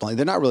 text really bluntly.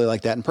 They're not really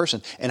like that in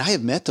person. And I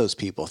have met those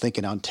people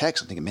thinking on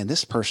text, I'm thinking, man,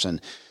 this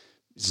person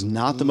is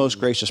not the most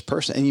gracious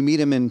person. And you meet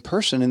them in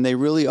person and they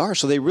really are.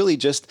 So they really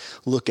just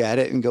look at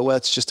it and go, well,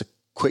 it's just a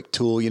quick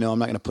tool. I'm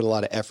not going to put a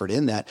lot of effort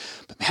in that.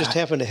 But man, just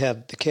happen to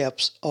have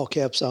the all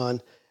caps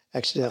on.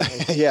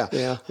 Accidentally.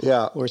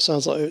 Yeah. Or it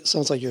sounds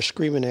like you're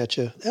screaming at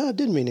you. Oh, it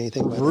didn't mean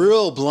anything.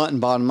 Real blunt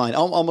and bottom line.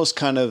 Almost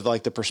kind of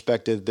like the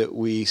perspective that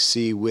we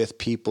see with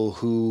people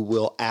who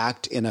will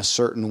act in a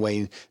certain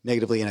way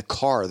negatively in a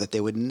car that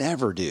they would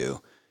never do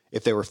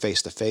if they were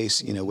face to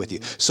face, with you.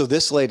 So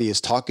this lady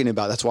is talking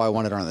about, that's why I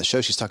wanted her on the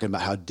show. She's talking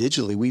about how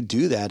digitally we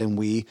do that and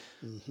we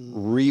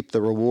reap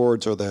the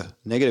rewards or the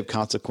negative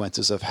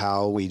consequences of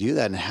how we do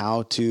that and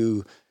how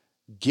to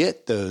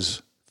get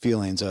those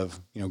feelings of,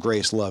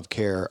 grace, love,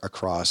 care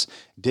across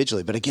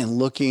digitally. But again,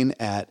 looking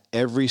at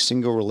every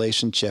single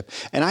relationship,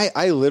 and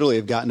I literally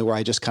have gotten to where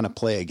I just kind of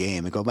play a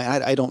game and go,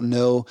 man, I don't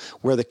know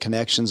where the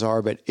connections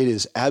are, but it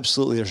is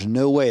absolutely, there's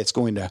no way it's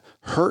going to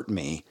hurt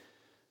me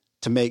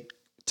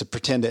to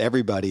pretend that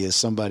everybody is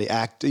somebody,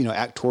 act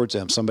towards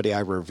them, somebody I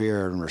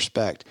revere and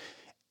respect.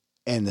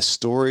 And the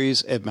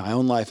stories of my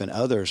own life and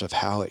others of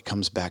how it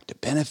comes back to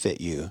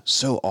benefit you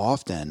so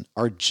often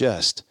are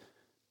just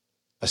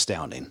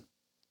astounding.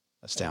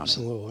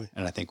 Absolutely.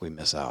 And I think we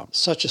miss out.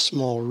 Such a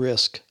small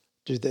risk.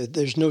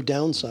 There's no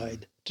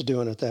downside to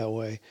doing it that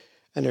way.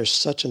 And there's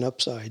such an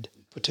upside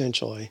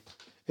potentially.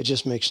 It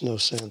just makes no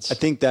sense. I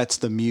think that's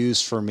the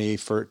muse for me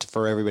for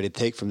everybody to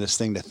take from this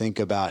thing, to think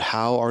about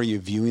how are you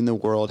viewing the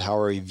world? How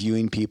are you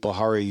viewing people?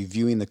 How are you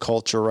viewing the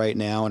culture right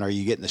now? And are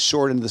you getting the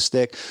short end of the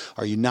stick?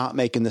 Are you not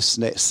making the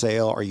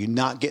sale? Are you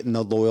not getting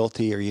the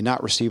loyalty? Are you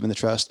not receiving the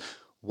trust?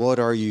 What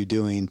are you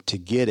doing to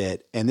get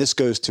it? And this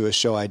goes to a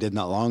show I did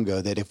not long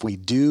ago, that if we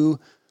do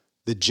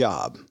the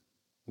job,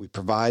 we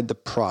provide the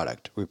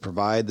product, we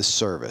provide the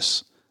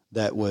service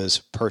that was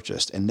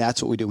purchased, and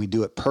that's what we do. We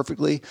do it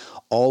perfectly.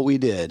 All we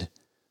did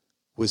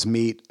was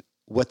meet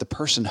what the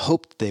person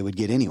hoped they would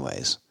get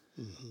anyways.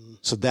 Mm-hmm.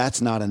 So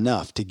that's not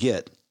enough to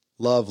get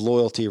love,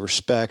 loyalty,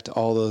 respect,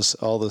 all those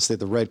things,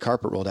 the red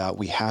carpet rolled out.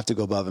 We have to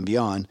go above and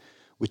beyond,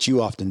 which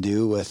you often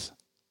do with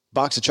a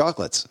box of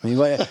chocolates. I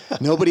mean,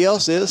 nobody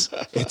else is.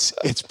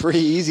 It's pretty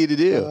easy to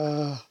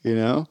do, you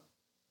know?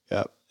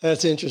 Yep.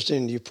 That's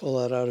interesting you pull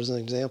that out as an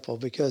example,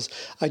 because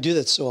I do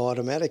that so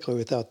automatically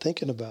without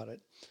thinking about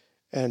it.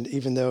 And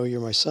even though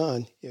you're my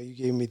son, you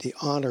gave me the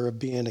honor of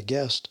being a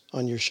guest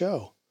on your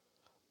show.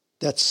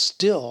 That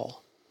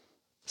still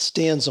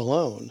stands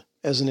alone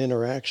as an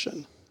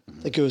interaction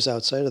that goes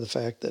outside of the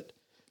fact that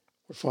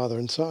we're father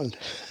and son.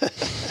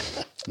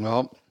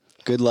 Well,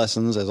 good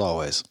lessons as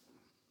always.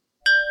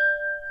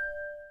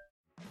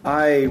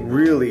 I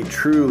really,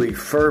 truly,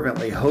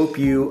 fervently hope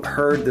you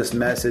heard this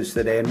message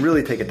today and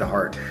really take it to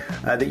heart.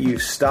 That you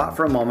stop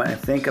for a moment and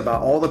think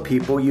about all the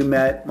people you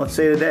met, let's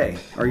say today,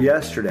 or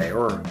yesterday,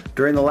 or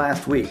during the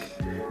last week.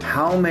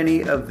 How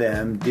many of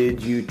them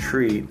did you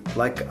treat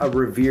like a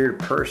revered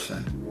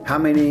person? How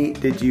many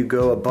did you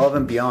go above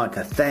and beyond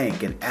to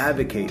thank and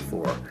advocate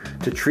for,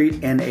 to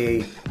treat in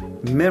a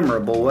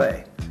memorable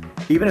way?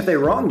 Even if they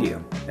wronged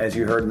you, as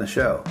you heard in the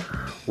show,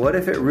 what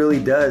if it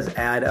really does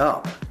add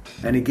up?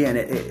 And again,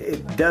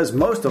 it does,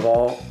 most of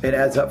all, it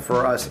adds up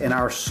for us in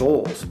our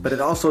souls, but it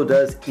also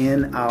does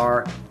in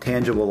our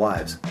tangible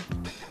lives.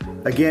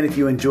 Again, if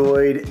you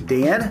enjoyed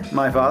Dan,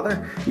 my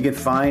father, you can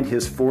find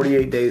his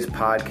 48 Days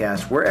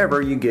podcast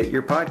wherever you get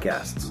your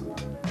podcasts.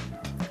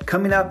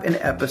 Coming up in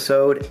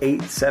episode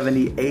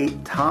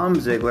 878, Tom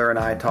Ziglar and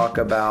I talk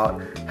about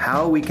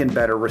how we can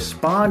better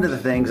respond to the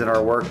things in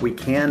our work we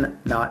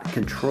cannot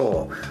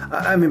control.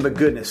 But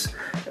goodness,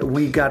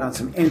 we got on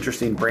some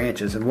interesting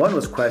branches, and one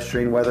was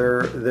questioning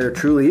whether there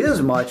truly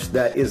is much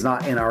that is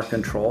not in our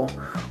control,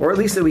 or at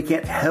least that we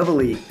can't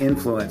heavily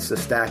influence to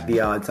stack the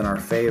odds in our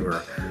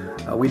favor.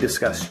 We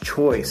discuss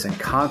choice and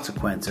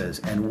consequences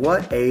and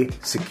what a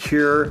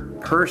secure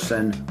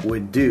person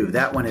would do.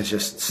 That one has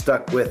just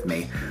stuck with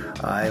me,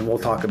 and we'll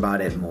talk about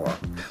it more.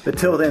 But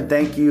till then,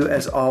 thank you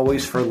as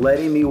always for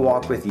letting me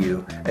walk with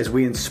you as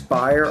we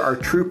inspire our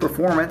true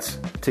performance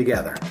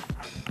together.